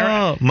happen,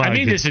 right? I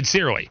mean this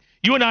sincerely.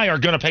 You and I are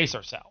going to pace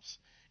ourselves.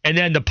 And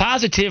then the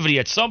positivity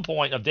at some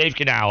point of Dave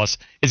Canales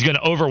is going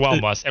to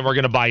overwhelm us, and we're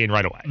going to buy in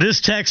right away.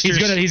 This text he's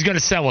going to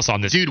sell us on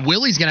this. Dude,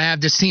 Willie's going to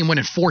have this team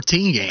winning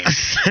 14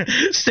 games.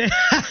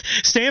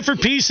 Stanford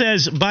P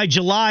says by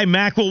July,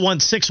 Mac will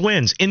want 6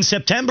 wins. In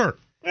September.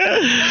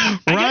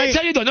 I got to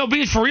tell you, though, no,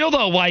 be for real,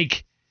 though,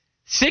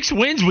 6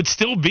 wins would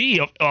still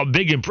be a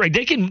big improvement.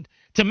 They can.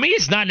 To me,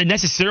 it's not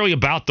necessarily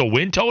about the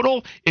win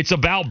total. It's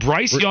about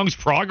Bryce Young's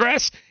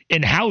progress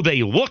and how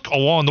they look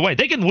along the way.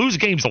 They can lose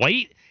games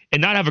late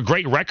and not have a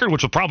great record,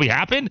 which will probably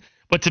happen.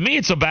 But to me,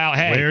 it's about,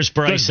 hey, does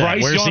Bryce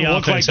Young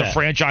look like the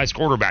franchise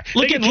quarterback?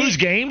 They can lose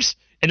games,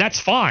 and that's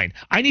fine.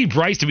 I need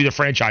Bryce to be the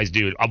franchise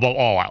dude above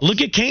all else.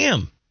 Look at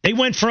Cam. They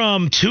went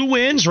from 2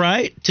 wins,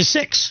 right, to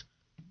 6.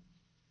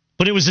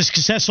 But it was a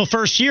successful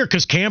first year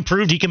because Cam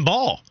proved he can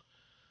ball.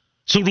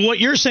 So what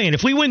you're saying,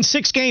 if we win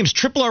 6 games,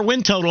 triple our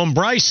win total, and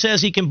Bryce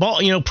says he can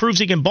ball, proves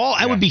he can ball,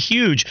 that would be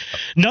huge.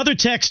 Another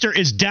texter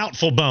is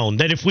doubtful, Bone,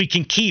 that if we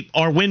can keep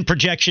our win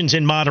projections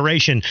in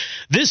moderation.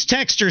 This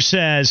texter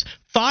says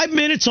 5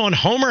 minutes on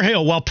Homer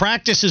Hill while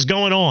practice is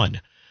going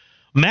on.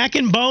 Mac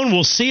and Bone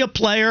will see a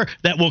player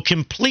that will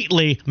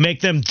completely make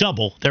them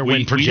double their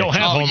win projection. We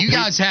don't have you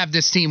guys have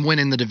this team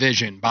winning the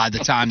division by the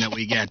time that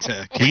we get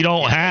to. We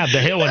don't have the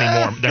Hill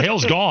anymore. The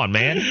Hill's gone,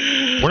 man.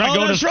 We're not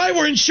going. That's right.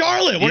 We're in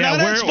Charlotte. We're not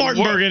at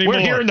Spartanburg anymore.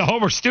 We're here in the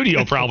Homer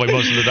studio probably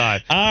most of the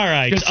time. All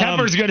right. Because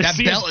Tepper's going to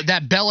see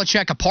that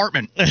Belichick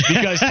apartment.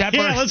 Because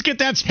Tepper, let's get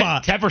that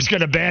spot. Tepper's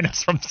going to ban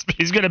us from.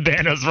 He's going to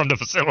ban us from the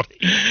facility.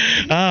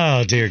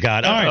 Oh dear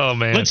God. All right. Oh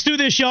man. Let's do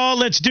this, y'all.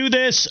 Let's do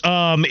this.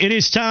 It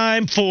is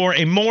time for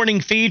a morning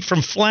feed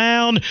from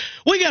Flound.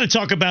 We got to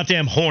talk about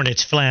them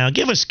Hornets, Flound.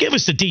 Give us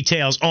the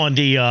details on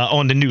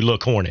the new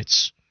look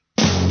Hornets.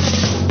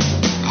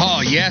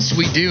 Oh, yes,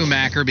 we do,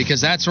 Macker, because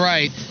that's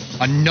right.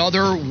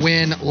 Another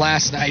win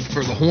last night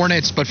for the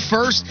Hornets. But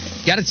first,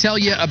 got to tell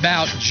you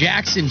about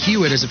Jackson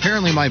Hewitt, as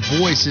apparently my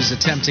voice is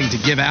attempting to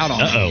give out on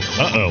me.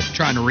 Uh-oh. I'm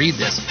trying to read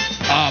this.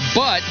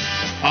 But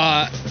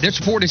This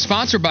report is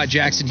sponsored by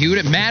Jackson Hewitt.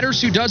 It matters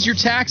who does your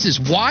taxes.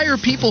 Why are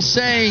people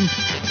saying,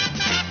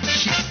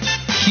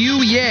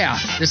 Hugh, yeah?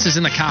 This is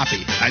in the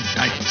copy,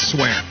 I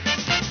swear.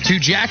 To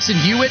Jackson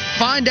Hewitt,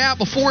 find out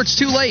before it's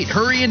too late.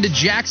 Hurry into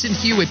Jackson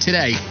Hewitt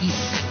today.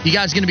 You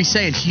guys going to be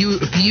saying Hugh,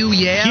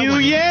 yeah? Hugh,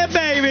 yeah,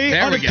 baby.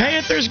 There Are we the go.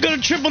 Panthers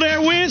going to triple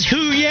their wins?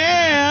 Hugh,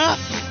 yeah.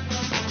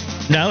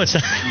 No, it's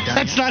not.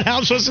 That's not how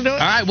I'm supposed to do it. All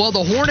right, well,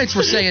 the Hornets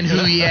were saying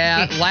who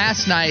yeah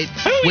last night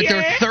with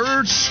their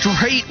third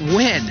straight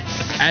win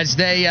as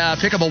they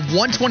pick up a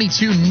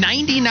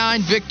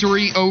 122-99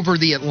 victory over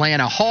the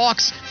Atlanta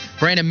Hawks.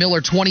 Brandon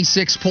Miller,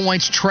 26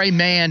 points. Trey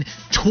Mann,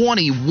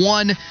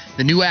 21.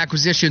 The new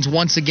acquisitions,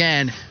 once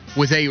again,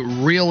 with a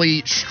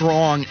really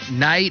strong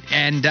night.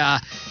 And,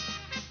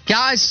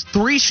 guys,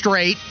 3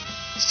 straight.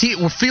 See,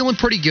 we're feeling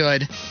pretty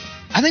good.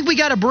 I think we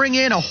got to bring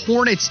in a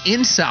Hornets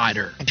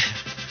insider.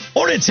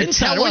 Hornets To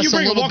insider. tell What, you us a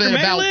bring little Walker bit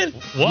Mail about in?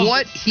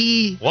 what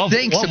he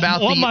thinks about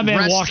the my man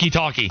rest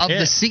walkie-talkie. of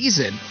the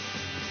season.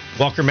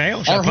 Walker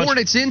Mail? Our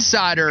Hornets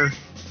insider,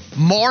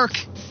 Mark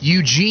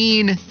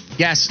Eugene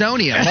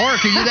Gastonia.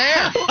 Mark, are you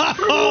there?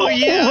 Oh,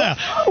 yeah.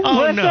 Oh,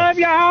 What's no. up,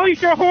 y'all?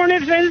 It's your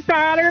Hornets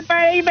insider,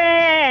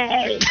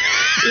 baby.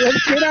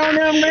 Let's get on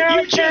them You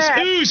now. just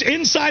ooze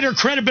insider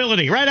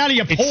credibility right out of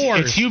your pores.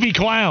 It's Hubie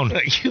Clown.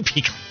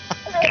 Hubie.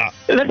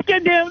 Let's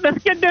get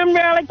them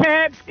rally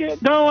cats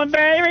going,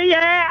 baby.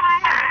 Yeah.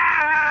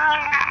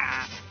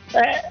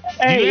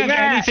 Hey, Do you have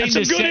man. anything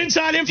Some to good say?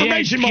 inside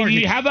information, can Marky.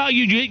 you, how about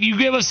you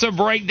give us a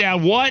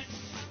breakdown? What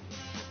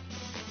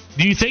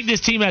do you think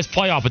this team has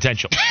playoff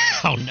potential?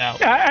 Oh, no.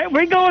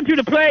 We're going to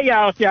the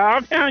playoffs, y'all.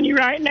 I'm telling you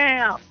right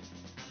now.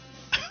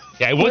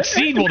 Yeah, what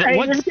seed will they,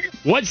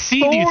 what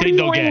seed do you think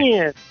they'll get?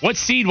 Wins. What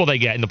seed will they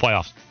get in the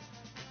playoffs?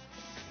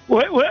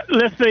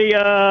 Let's see.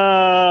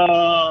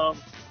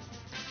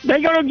 They're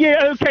going to get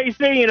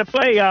OKC in the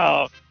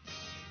playoffs.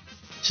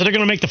 So they're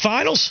going to make the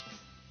finals?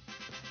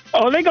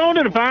 Oh, they're going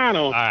to the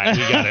finals. All right,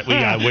 we got it. We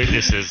got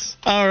witnesses.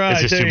 All right,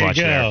 This is there too you much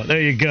go. There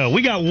you go.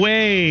 We got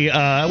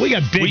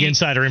big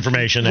insider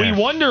information there. We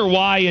wonder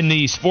why in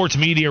the sports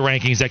media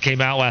rankings that came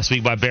out last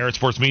week by Barrett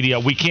Sports Media,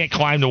 we can't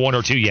climb to 1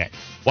 or 2 yet.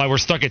 Why we're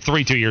stuck at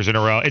 3 2 years in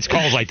a row. It's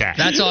calls like that.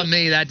 That's on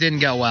me. That didn't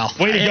go well.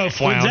 Way to go,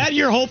 Flown. Was that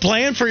your whole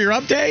plan for your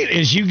update?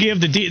 Is you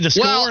give the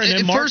score Well, and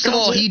then Mark first of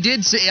all, comes in? he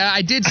did say,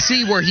 I did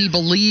see where he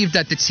believed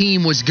that the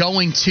team was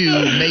going to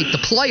make the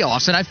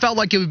playoffs, and I felt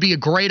like it would be a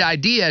great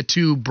idea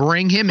to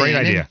bring him Great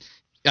in idea.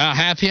 and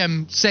have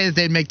him say that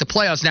they'd make the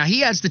playoffs. Now, he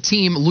has the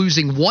team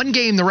losing 1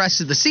 game the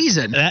rest of the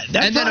season, That and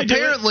then probably do it.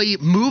 apparently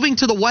moving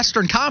to the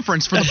Western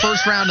Conference for the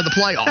first round of the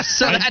playoffs.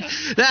 So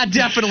that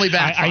definitely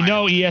backfired. I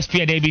know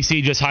ESPN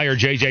ABC just hired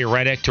J.J.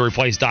 Redick to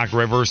replace Doc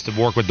Rivers to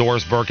work with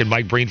Doris Burke and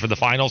Mike Breen for the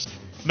finals.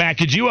 Matt,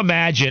 could you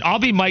imagine? I'll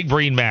be Mike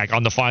Breen, Mac,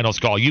 on the finals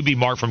call. You be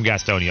Mark from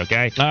Gastonia,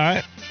 okay? All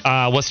right.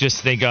 Let's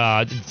just think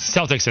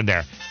Celtics in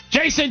there.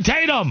 Jason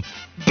Tatum,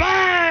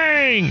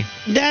 bang!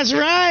 That's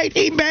right.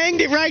 He banged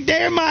it right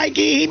there,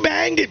 Mikey. He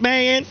banged it,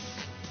 man.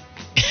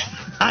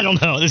 I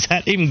don't know. Is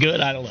that even good?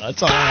 I don't know.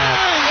 That's all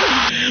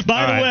I have.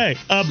 By the way,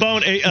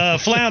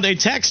 Flound, a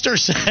texter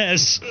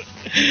says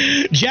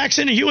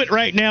Jackson Hewitt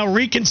right now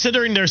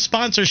reconsidering their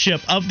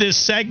sponsorship of this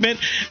segment.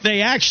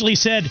 They actually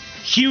said,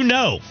 Hugh,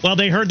 no. Well,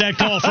 they heard that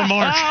call from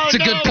Mark. It's a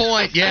good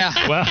point,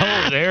 yeah.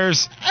 Well,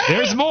 there's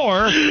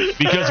more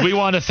because we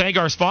want to thank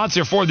our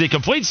sponsor for the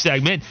complete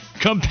segment,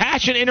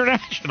 Compassion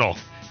International.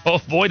 Oh,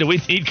 boy, do we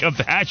need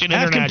Compassion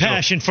Have International.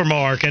 compassion for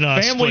Mark and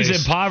us, Families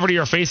please. in poverty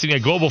are facing a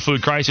global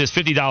food crisis.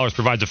 $50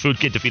 provides a food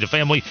kit to feed a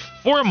family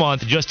for a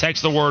month. Just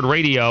text the word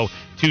radio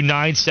to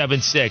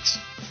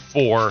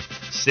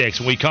 97646.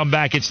 When we come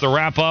back, it's the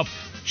wrap-up.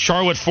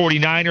 Charlotte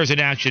 49ers in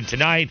action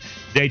tonight.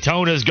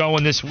 Daytona's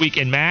going this week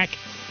in MAC.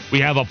 We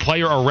have a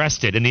player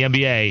arrested in the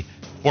NBA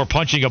for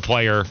punching a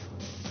player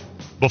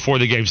before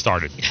the game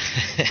started.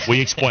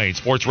 We explain.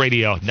 Sports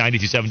Radio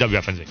 92.7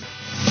 WFNZ.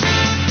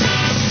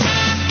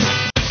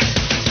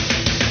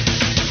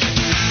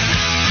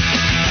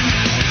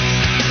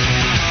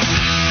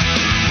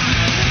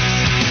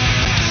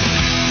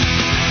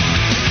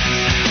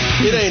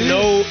 It ain't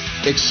no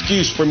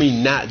excuse for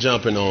me not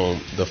jumping on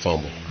the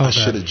fumble. I Okay.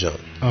 should have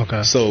jumped.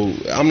 Okay. So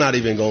I'm not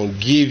even going to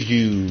give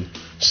you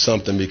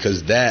something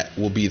because that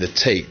will be the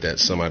take that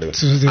somebody would.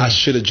 I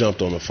should have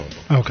jumped on the fumble.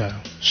 Okay.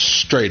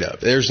 Straight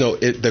up. There's no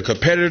the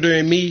competitor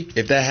in me.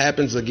 If that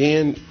happens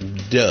again,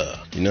 duh.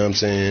 You know what I'm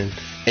saying?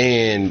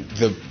 And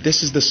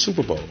this is the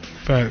Super Bowl.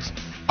 Facts.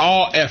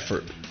 All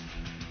effort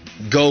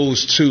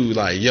goes to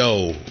like,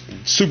 yo,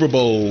 Super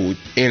Bowl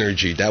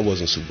energy. That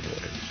wasn't Super Bowl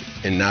energy.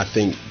 And I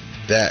think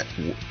that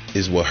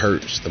is what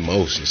hurts the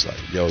most. It's like,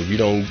 yo, you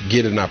don't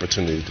get an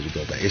opportunity to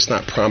go back. It's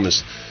not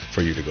promised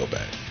for you to go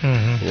back. Mm-hmm. You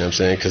know what I'm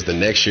saying? Because the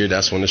next year,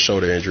 that's when the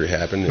shoulder injury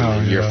happened.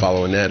 And the year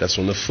following that, that's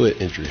when the foot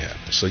injury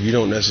happened. So you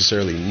don't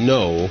necessarily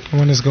know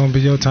when it's going to be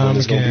your time when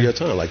it's again. going to be your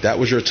time. Like, that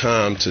was your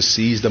time to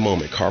seize the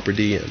moment. Carpe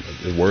diem,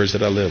 the words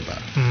that I live by.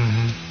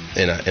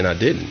 Mm-hmm. And I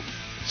didn't.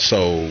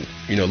 So,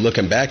 you know,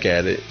 looking back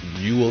at it,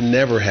 you will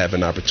never have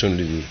an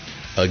opportunity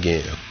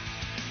again.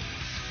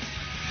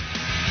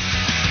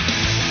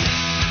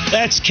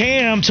 That's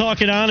Cam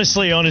talking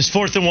honestly on his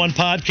 4th and 1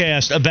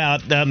 podcast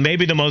about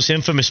maybe the most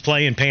infamous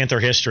play in Panther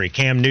history.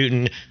 Cam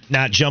Newton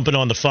not jumping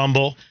on the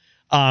fumble.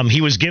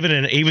 He was given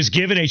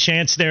a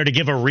chance there to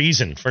give a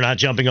reason for not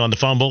jumping on the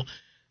fumble,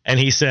 and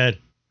he said,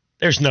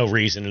 "There's no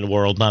reason in the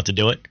world not to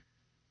do it."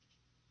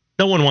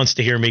 No one wants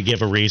to hear me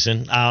give a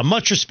reason.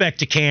 Much respect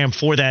to Cam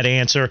for that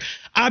answer.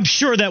 I'm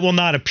sure that will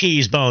not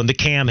appease Bone, the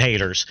Cam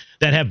haters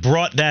that have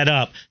brought that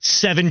up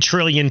 7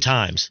 trillion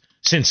times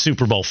since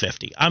Super Bowl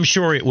 50. I'm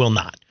sure it will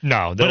not.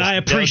 No, but I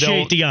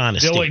appreciate the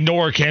honesty. They'll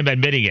ignore Cam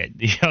admitting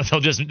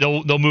it.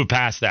 They'll move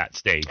past that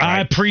stage. Right? I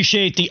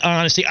appreciate the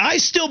honesty. I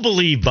still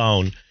believe,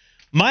 Bone,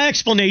 my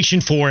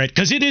explanation for it,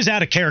 because it is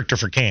out of character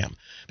for Cam,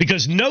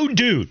 because no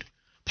dude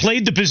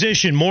played the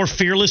position more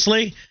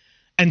fearlessly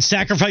and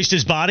sacrificed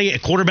his body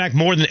at quarterback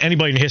more than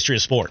anybody in the history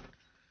of sport.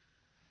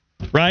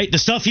 Right? The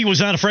stuff he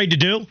was not afraid to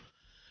do.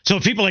 So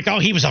people are like, oh,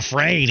 he was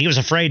afraid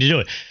to do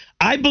it.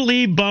 I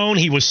believe, Bone,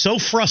 he was so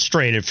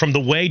frustrated from the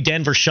way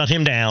Denver shut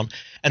him down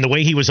and the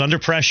way he was under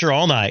pressure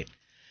all night.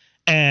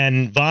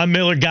 And Von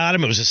Miller got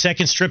him. It was the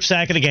second strip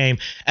sack of the game.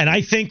 And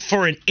I think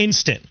for an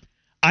instant,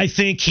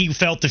 he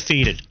felt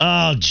defeated.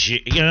 Oh,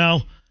 gee,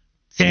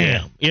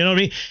 damn. You know what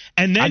I mean?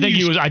 And then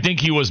I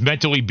think he was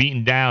mentally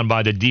beaten down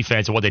by the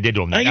defense and what they did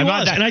to him. And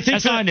I think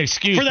that's not an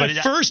excuse. For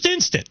that first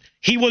instant,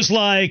 he was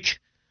like,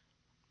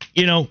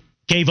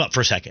 gave up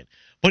for a second.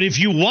 But if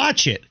you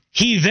watch it,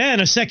 he then,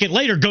 a second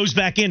later, goes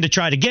back in to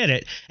try to get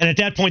it. And at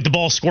that point, the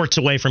ball squirts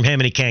away from him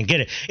and he can't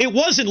get it. It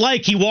wasn't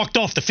like he walked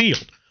off the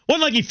field. It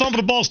wasn't like he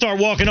fumbled the ball, started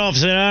walking off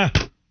and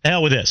said, the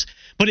hell with this.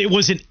 But it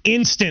was an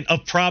instant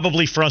of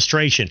probably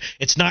frustration.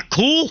 It's not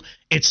cool.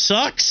 It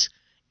sucks.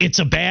 It's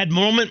a bad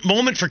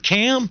moment for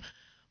Cam.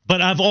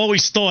 But I've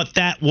always thought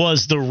that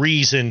was the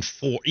reason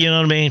for,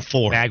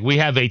 Mag, we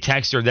have a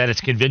texter that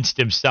has convinced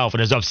himself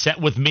and is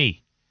upset with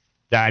me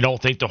that I don't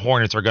think the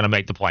Hornets are going to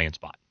make the play-in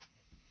spot.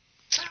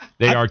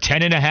 They are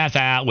 10.5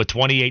 out with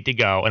 28 to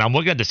go. And I'm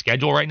looking at the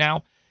schedule right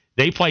now.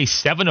 They play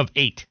 7 of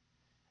 8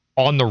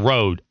 on the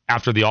road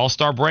after the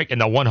All-Star break,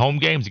 and the one home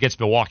games against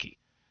Milwaukee.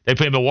 They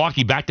play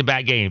Milwaukee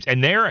back-to-back games.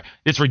 And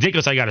it's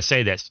ridiculous, I got to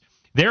say this.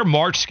 Their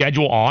March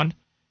schedule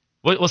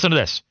listen to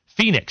this.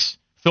 Phoenix,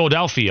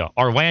 Philadelphia,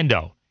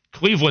 Orlando,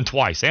 Cleveland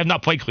twice. They have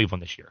not played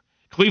Cleveland this year.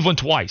 Cleveland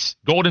twice.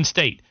 Golden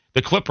State,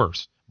 the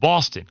Clippers,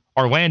 Boston,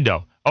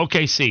 Orlando,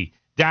 OKC,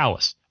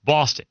 Dallas,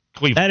 Boston,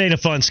 Cleveland. That ain't a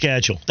fun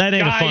schedule.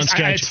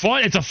 It's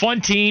fun. It's a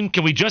fun team.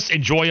 Can we just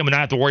enjoy them and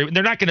not have to worry?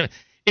 They're not going to.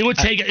 It would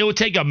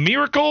take a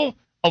miracle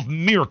of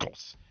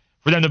miracles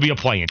for them to be a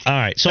play-in team. All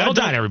right. So I've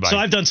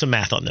done some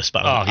math on this,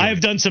 by the way. I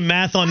have done some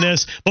math on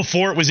this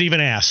before it was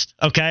even asked.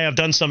 Okay, I've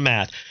done some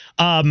math.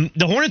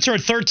 The Hornets are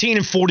at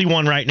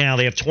 13-41 right now.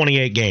 They have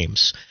 28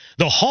 games.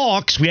 The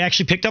Hawks, we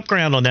actually picked up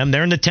ground on them.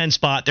 They're in the 10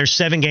 spot. They're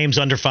 7 games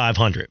under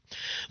 500.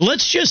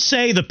 Let's just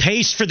say the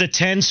pace for the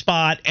 10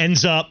 spot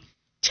ends up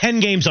 10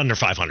 games under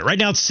 500. Right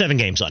now it's 7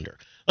 games under.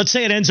 Let's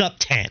say it ends up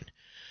 10.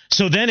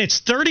 So then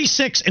it's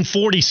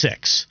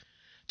 36-46.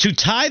 To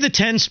tie the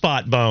 10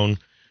 spot, Bone,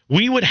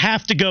 we would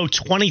have to go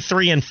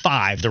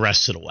 23-5 the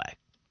rest of the way.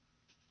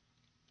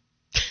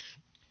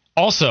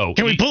 Also,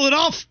 can we pull it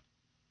off?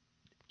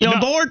 On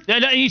board?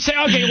 You say,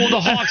 okay, well, the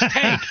Hawks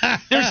tank.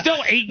 They're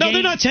still 8 games. No,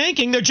 they're not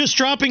tanking. They're just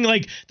dropping,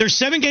 they're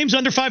 7 games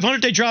under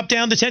 500. They drop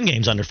down to 10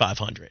 games under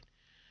 500.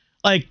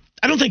 I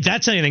don't think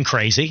that's anything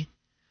crazy.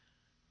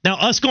 Now,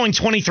 us going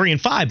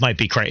 23-5 might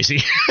be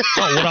crazy.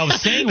 Well, what I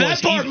was saying was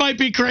that part might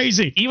be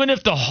crazy. Even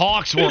if the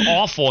Hawks were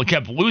awful and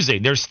kept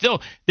losing, they're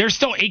still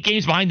 8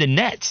 games behind the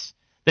Nets.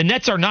 The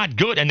Nets are not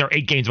good, and they're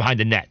 8 games behind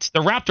the Nets.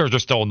 The Raptors are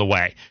still in the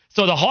way.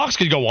 So the Hawks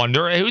could go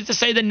under. Who's to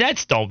say the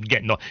Nets don't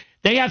get in the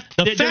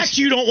The fact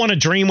you don't want to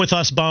dream with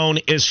us, Bone,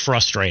 is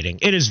frustrating.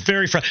 It is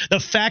very frustrating. The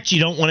fact you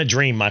don't want to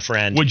dream, my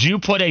friend. Would you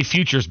put a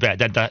futures bet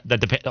that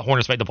the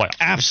Hornets make the playoffs?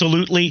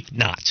 Absolutely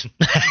not.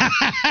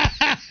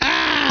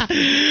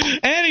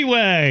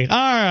 Anyway, all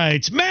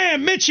right.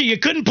 Man, Mitchie, you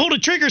couldn't pull the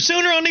trigger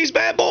sooner on these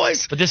bad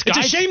boys? But it's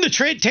a shame the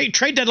trade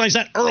deadline's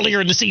not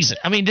earlier in the season.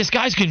 I mean, this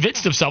guy's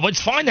convinced himself.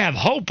 It's fine to have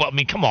hope. I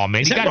mean, come on,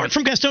 man. Is that Mark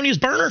from Gastonia's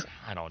burner?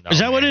 I don't know. Is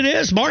that what it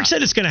is? Mark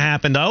said it's going to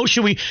happen, though.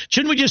 Shouldn't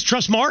we just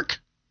trust Mark?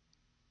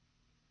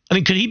 I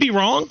mean, could he be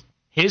wrong?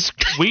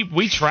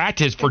 We tracked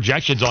his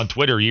projections on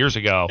Twitter years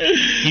ago.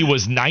 He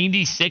was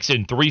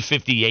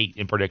 96-358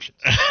 in predictions.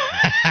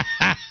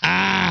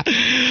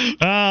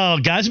 Oh,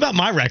 guys, about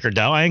my record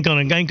though. I ain't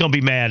gonna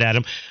be mad at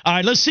him. All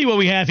right, let's see what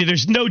we have here.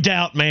 There's no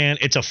doubt, man.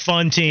 It's a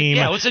fun team.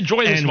 Yeah, let's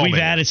enjoy this. And moment.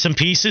 We've added some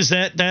pieces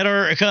that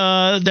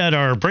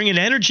are bringing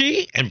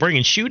energy and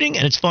bringing shooting,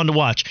 and it's fun to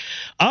watch.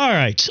 All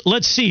right,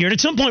 let's see here. And at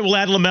some point, we'll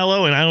add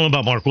LaMelo, and I don't know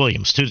about Mark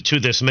Williams to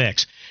this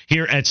mix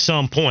here at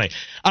some point.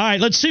 All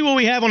right, let's see what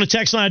we have on the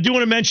text line. I do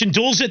want to mention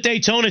duels at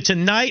Daytona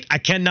tonight. I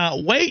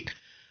cannot wait.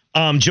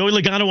 Joey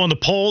Logano on the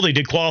pole. They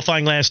did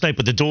qualifying last night,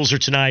 but the duels are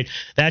tonight.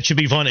 That should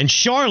be fun. And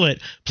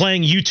Charlotte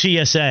playing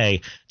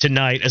UTSA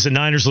tonight as the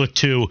Niners look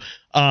to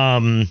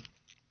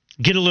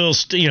get a little,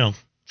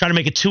 try to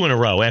make it 2 in a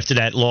row after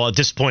that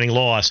disappointing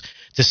loss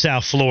to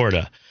South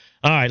Florida.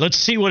 All right, let's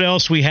see what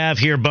else we have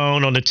here,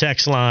 Bone, on the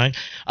text line.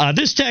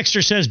 This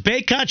texter says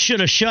Baycott should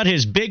have shut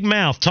his big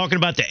mouth talking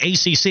about the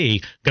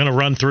ACC going to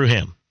run through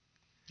him.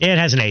 It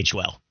hasn't aged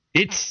well.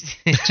 It's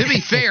To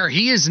be fair,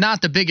 he is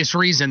not the biggest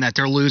reason that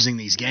they're losing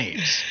these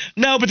games.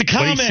 No, but the but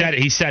comment.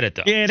 he said it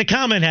though. Yeah, the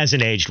comment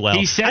hasn't aged well.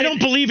 I don't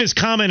believe his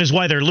comment is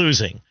why they're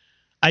losing.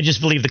 I just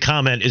believe the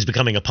comment is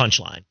becoming a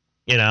punchline.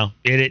 You know,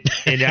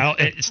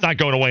 It's not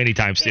going away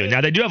anytime soon.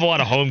 Now they do have a lot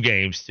of home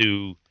games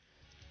to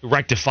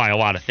rectify a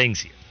lot of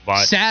things here.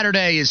 But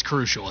Saturday is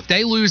crucial. If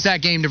they lose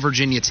that game to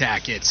Virginia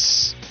Tech,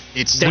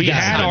 We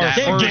had our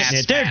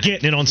first. They're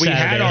getting it on We Saturday.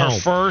 had our home.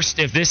 first.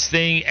 If this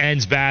thing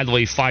ends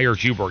badly, fire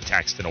Hubert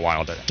text in a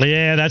while today.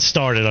 Yeah, that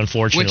started,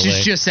 unfortunately. which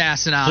is just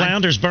asinine.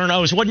 Flounder's burner.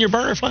 Oh, it wasn't your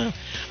burner, Flounder?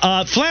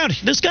 Flounder,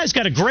 this guy's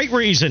got a great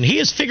reason. He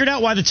has figured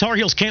out why the Tar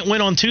Heels can't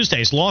win on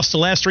Tuesdays. Lost the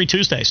last 3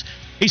 Tuesdays.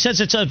 He says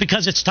it's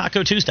because it's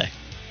Taco Tuesday.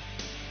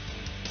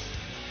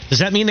 Does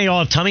that mean they all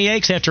have tummy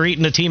aches after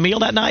eating the team meal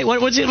that night?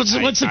 What's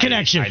the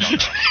connection? I don't know.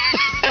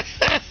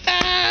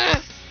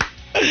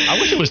 I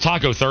wish it was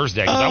Taco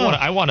Thursday because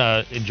I want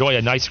to enjoy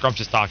a nice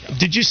scrumptious taco.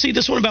 Did you see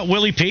this one about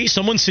Willie P?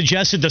 Someone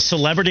suggested the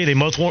celebrity they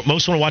most want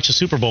to watch the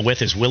Super Bowl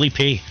with is Willie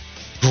P.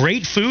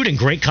 Great food and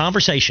great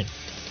conversation.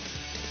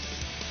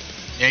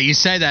 Yeah, you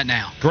say that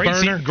now.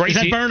 Burner. Is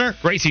that Burner?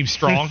 Great seems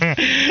strong.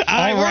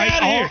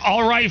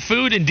 all right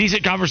food and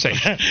decent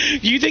conversation.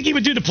 You think he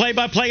would do the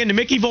play-by-play in the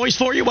Mickey voice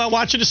for you while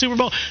watching the Super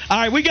Bowl? All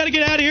right, we got to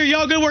get out of here.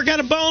 Y'all go work out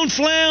a bone,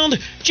 Flound.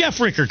 Jeff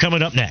Ricker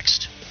coming up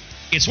next.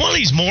 It's one of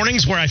these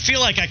mornings where I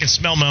feel like I can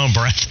smell my own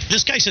breath.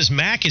 This guy says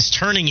Mac is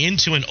turning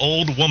into an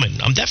old woman.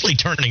 I'm definitely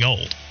turning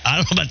old. I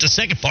don't know about the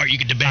second part. You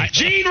can debate.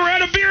 Gene, we're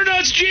out of beer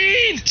nuts,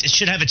 Gene. It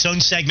should have its own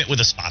segment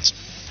with a sponsor.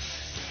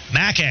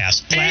 Mac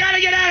ass. You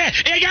gotta get out of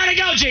here. You gotta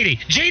go, Genie.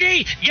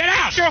 Genie, get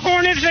out. The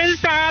Hornets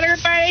insider,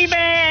 baby.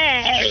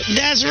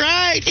 That's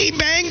right. He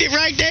banged it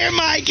right there,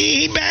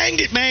 Mikey. He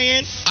banged it,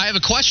 man. I have a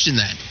question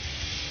then.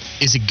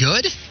 Is it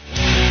good?